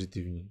pořád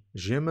pozitivní.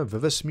 Žijeme ve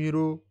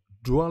vesmíru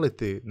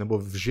duality,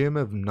 nebo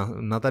žijeme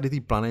na tady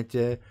té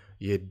planetě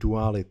je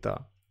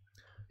dualita.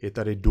 Je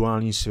tady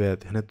duální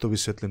svět. Hned to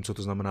vysvětlím, co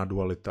to znamená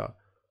dualita.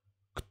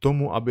 K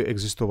tomu, aby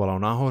existovalo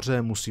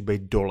nahoře, musí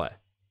být dole.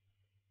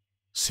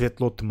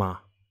 Světlo,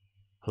 tma.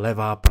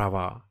 Levá,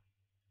 pravá.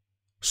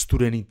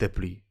 Studený,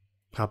 teplý.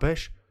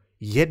 Chápeš?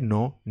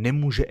 Jedno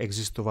nemůže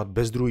existovat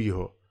bez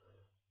druhého.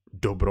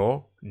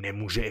 Dobro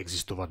nemůže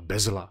existovat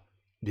bez zla.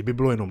 Kdyby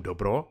bylo jenom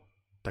dobro,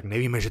 tak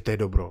nevíme, že to je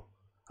dobro.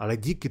 Ale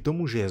díky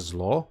tomu, že je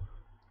zlo,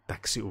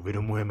 tak si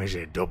uvědomujeme, že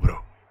je dobro.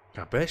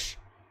 Chápeš?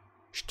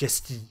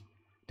 Štěstí.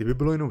 Kdyby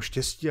bylo jenom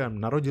štěstí a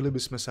narodili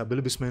bychom se a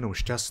byli bychom jenom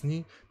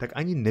šťastní, tak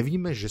ani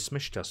nevíme, že jsme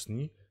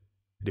šťastní,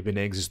 kdyby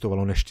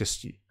neexistovalo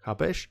neštěstí.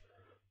 Chápeš?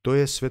 To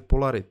je svět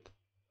polarit.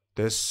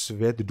 To je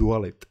svět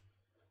dualit.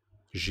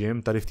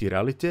 Žijem tady v té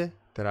realitě,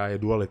 která je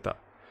dualita.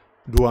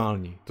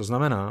 Duální. To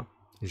znamená,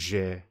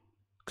 že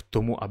k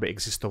tomu, aby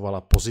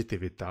existovala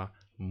pozitivita,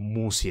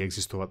 musí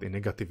existovat i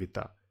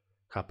negativita.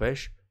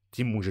 Chápeš?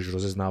 Tím můžeš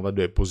rozeznávat,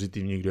 kdo je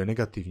pozitivní, kdo je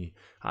negativní.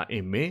 A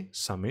i my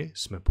sami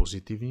jsme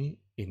pozitivní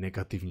i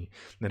negativní.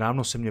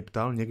 Nedávno se mě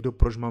ptal někdo,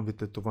 proč mám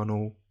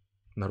vytetovanou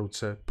na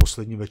ruce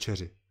poslední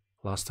večeři.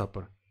 Last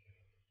Supper.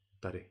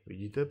 Tady.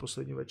 Vidíte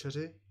poslední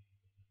večeři?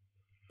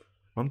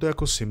 Mám to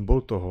jako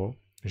symbol toho,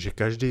 že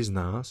každý z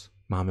nás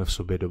máme v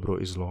sobě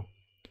dobro i zlo.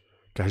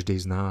 Každý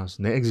z nás.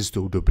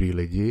 Neexistují dobrý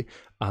lidi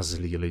a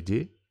zlí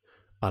lidi,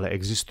 ale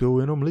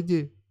existují jenom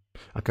lidi.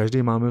 A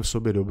každý máme v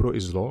sobě dobro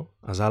i zlo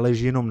a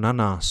záleží jenom na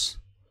nás,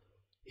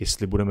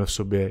 jestli budeme v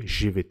sobě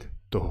živit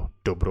to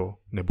dobro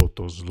nebo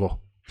to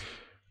zlo.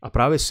 A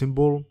právě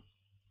symbol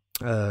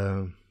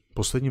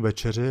poslední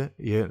večeře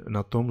je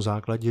na tom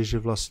základě, že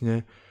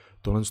vlastně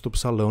tohle to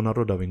psal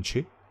Leonardo da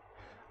Vinci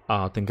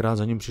a tenkrát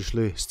za ním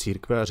přišli z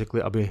církve a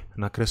řekli, aby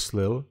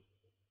nakreslil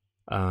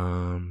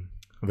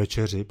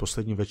večeři,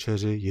 poslední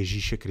večeři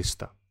Ježíše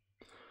Krista.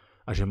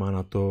 A že má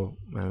na to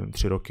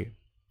 3 roky.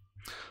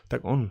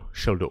 Tak on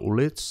šel do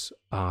ulic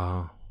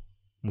a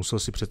musel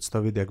si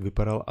představit, jak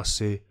vypadal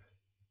asi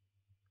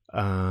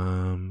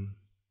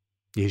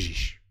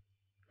Ježíš.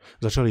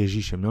 Začal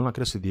Ježíše, měl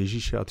nakreslit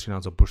Ježíše a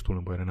 13 apoštolů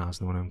nebo 11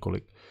 nebo nevím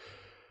kolik.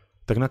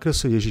 Tak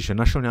nakreslil Ježíše,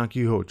 našel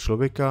nějakého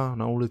člověka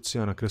na ulici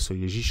a nakreslil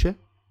Ježíše.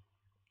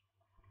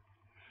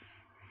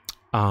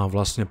 A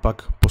vlastně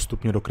pak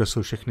postupně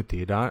dokreslil všechny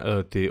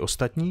ty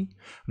ostatní.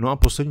 No a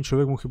poslední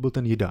člověk mu chyběl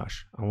ten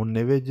Jidáš. A on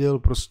nevěděl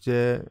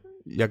prostě,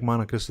 jak má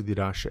nakreslit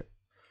Jidáše.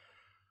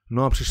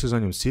 No a přišli za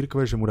ním z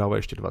církve, že mu dává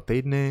ještě 2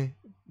 týdny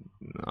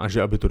a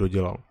že aby to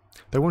dodělal.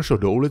 Tak on šel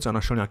do ulic a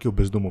našel nějakého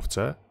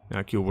bezdomovce,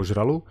 nějakého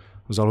ožralu,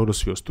 vzal ho do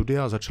svého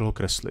studia a začal ho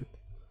kreslit.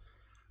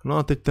 No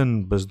a teď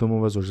ten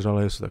bezdomovec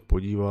ožralej se tak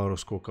podíval,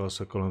 rozkoukal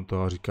se kolem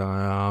toho a říká,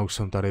 já už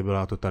jsem tady byl,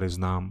 já to tady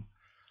znám.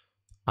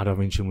 A Da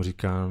Vinci mu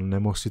říká,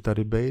 nemohl si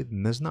tady být,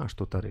 neznáš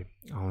to tady.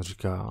 A on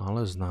říká,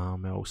 ale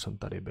znám, já už jsem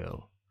tady byl.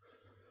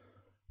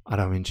 A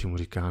Da Vinci mu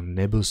říká,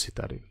 nebyl jsi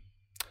tady.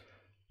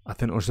 A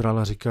ten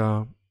ožrala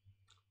říká,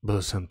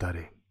 byl jsem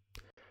tady.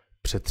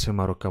 Před 3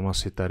 rokama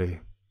si tady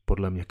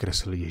podle mě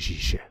kreslil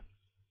Ježíše.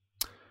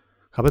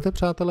 Chápete,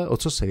 přátelé, o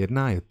co se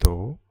jedná je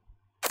to,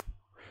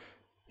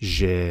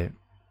 že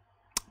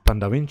pan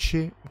Da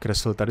Vinci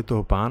kreslil tady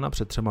toho pána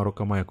před 3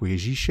 rokama jako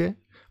Ježíše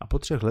a po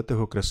 3 letech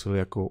ho kreslil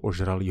jako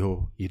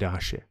ožralýho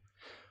Jidáše.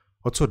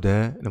 O co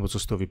jde, nebo co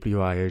z toho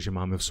vyplývá je, že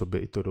máme v sobě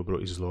i to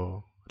dobro i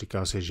zlo.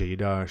 Říká se, že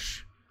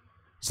Jidáš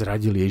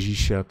zradil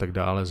Ježíše a tak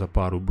dále za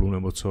pár rublů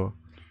nebo co.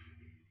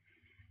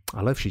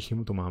 Ale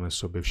všichni to máme v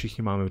sobě,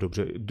 všichni máme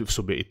v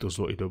sobě i to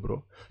zlo, i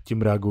dobro.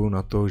 Tím reaguju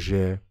na to,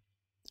 že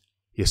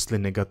jestli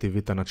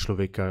negativita na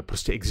člověka,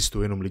 prostě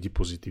existují jenom lidi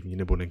pozitivní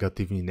nebo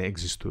negativní,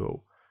 neexistují.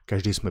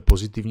 Každý jsme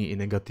pozitivní i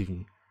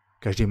negativní.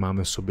 Každý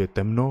máme v sobě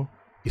temno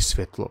i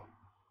světlo.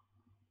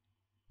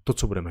 To,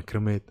 co budeme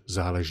krmit,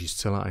 záleží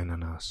zcela i na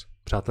nás.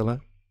 Přátelé,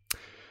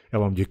 já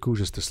vám děkuju,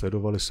 že jste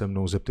sledovali se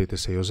mnou Zeptejte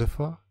se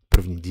Josefa,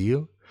 1.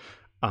 díl,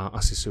 a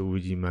asi se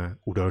uvidíme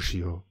u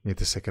dalšího.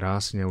 Mějte se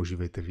krásně a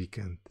užívejte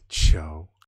víkend. Čau.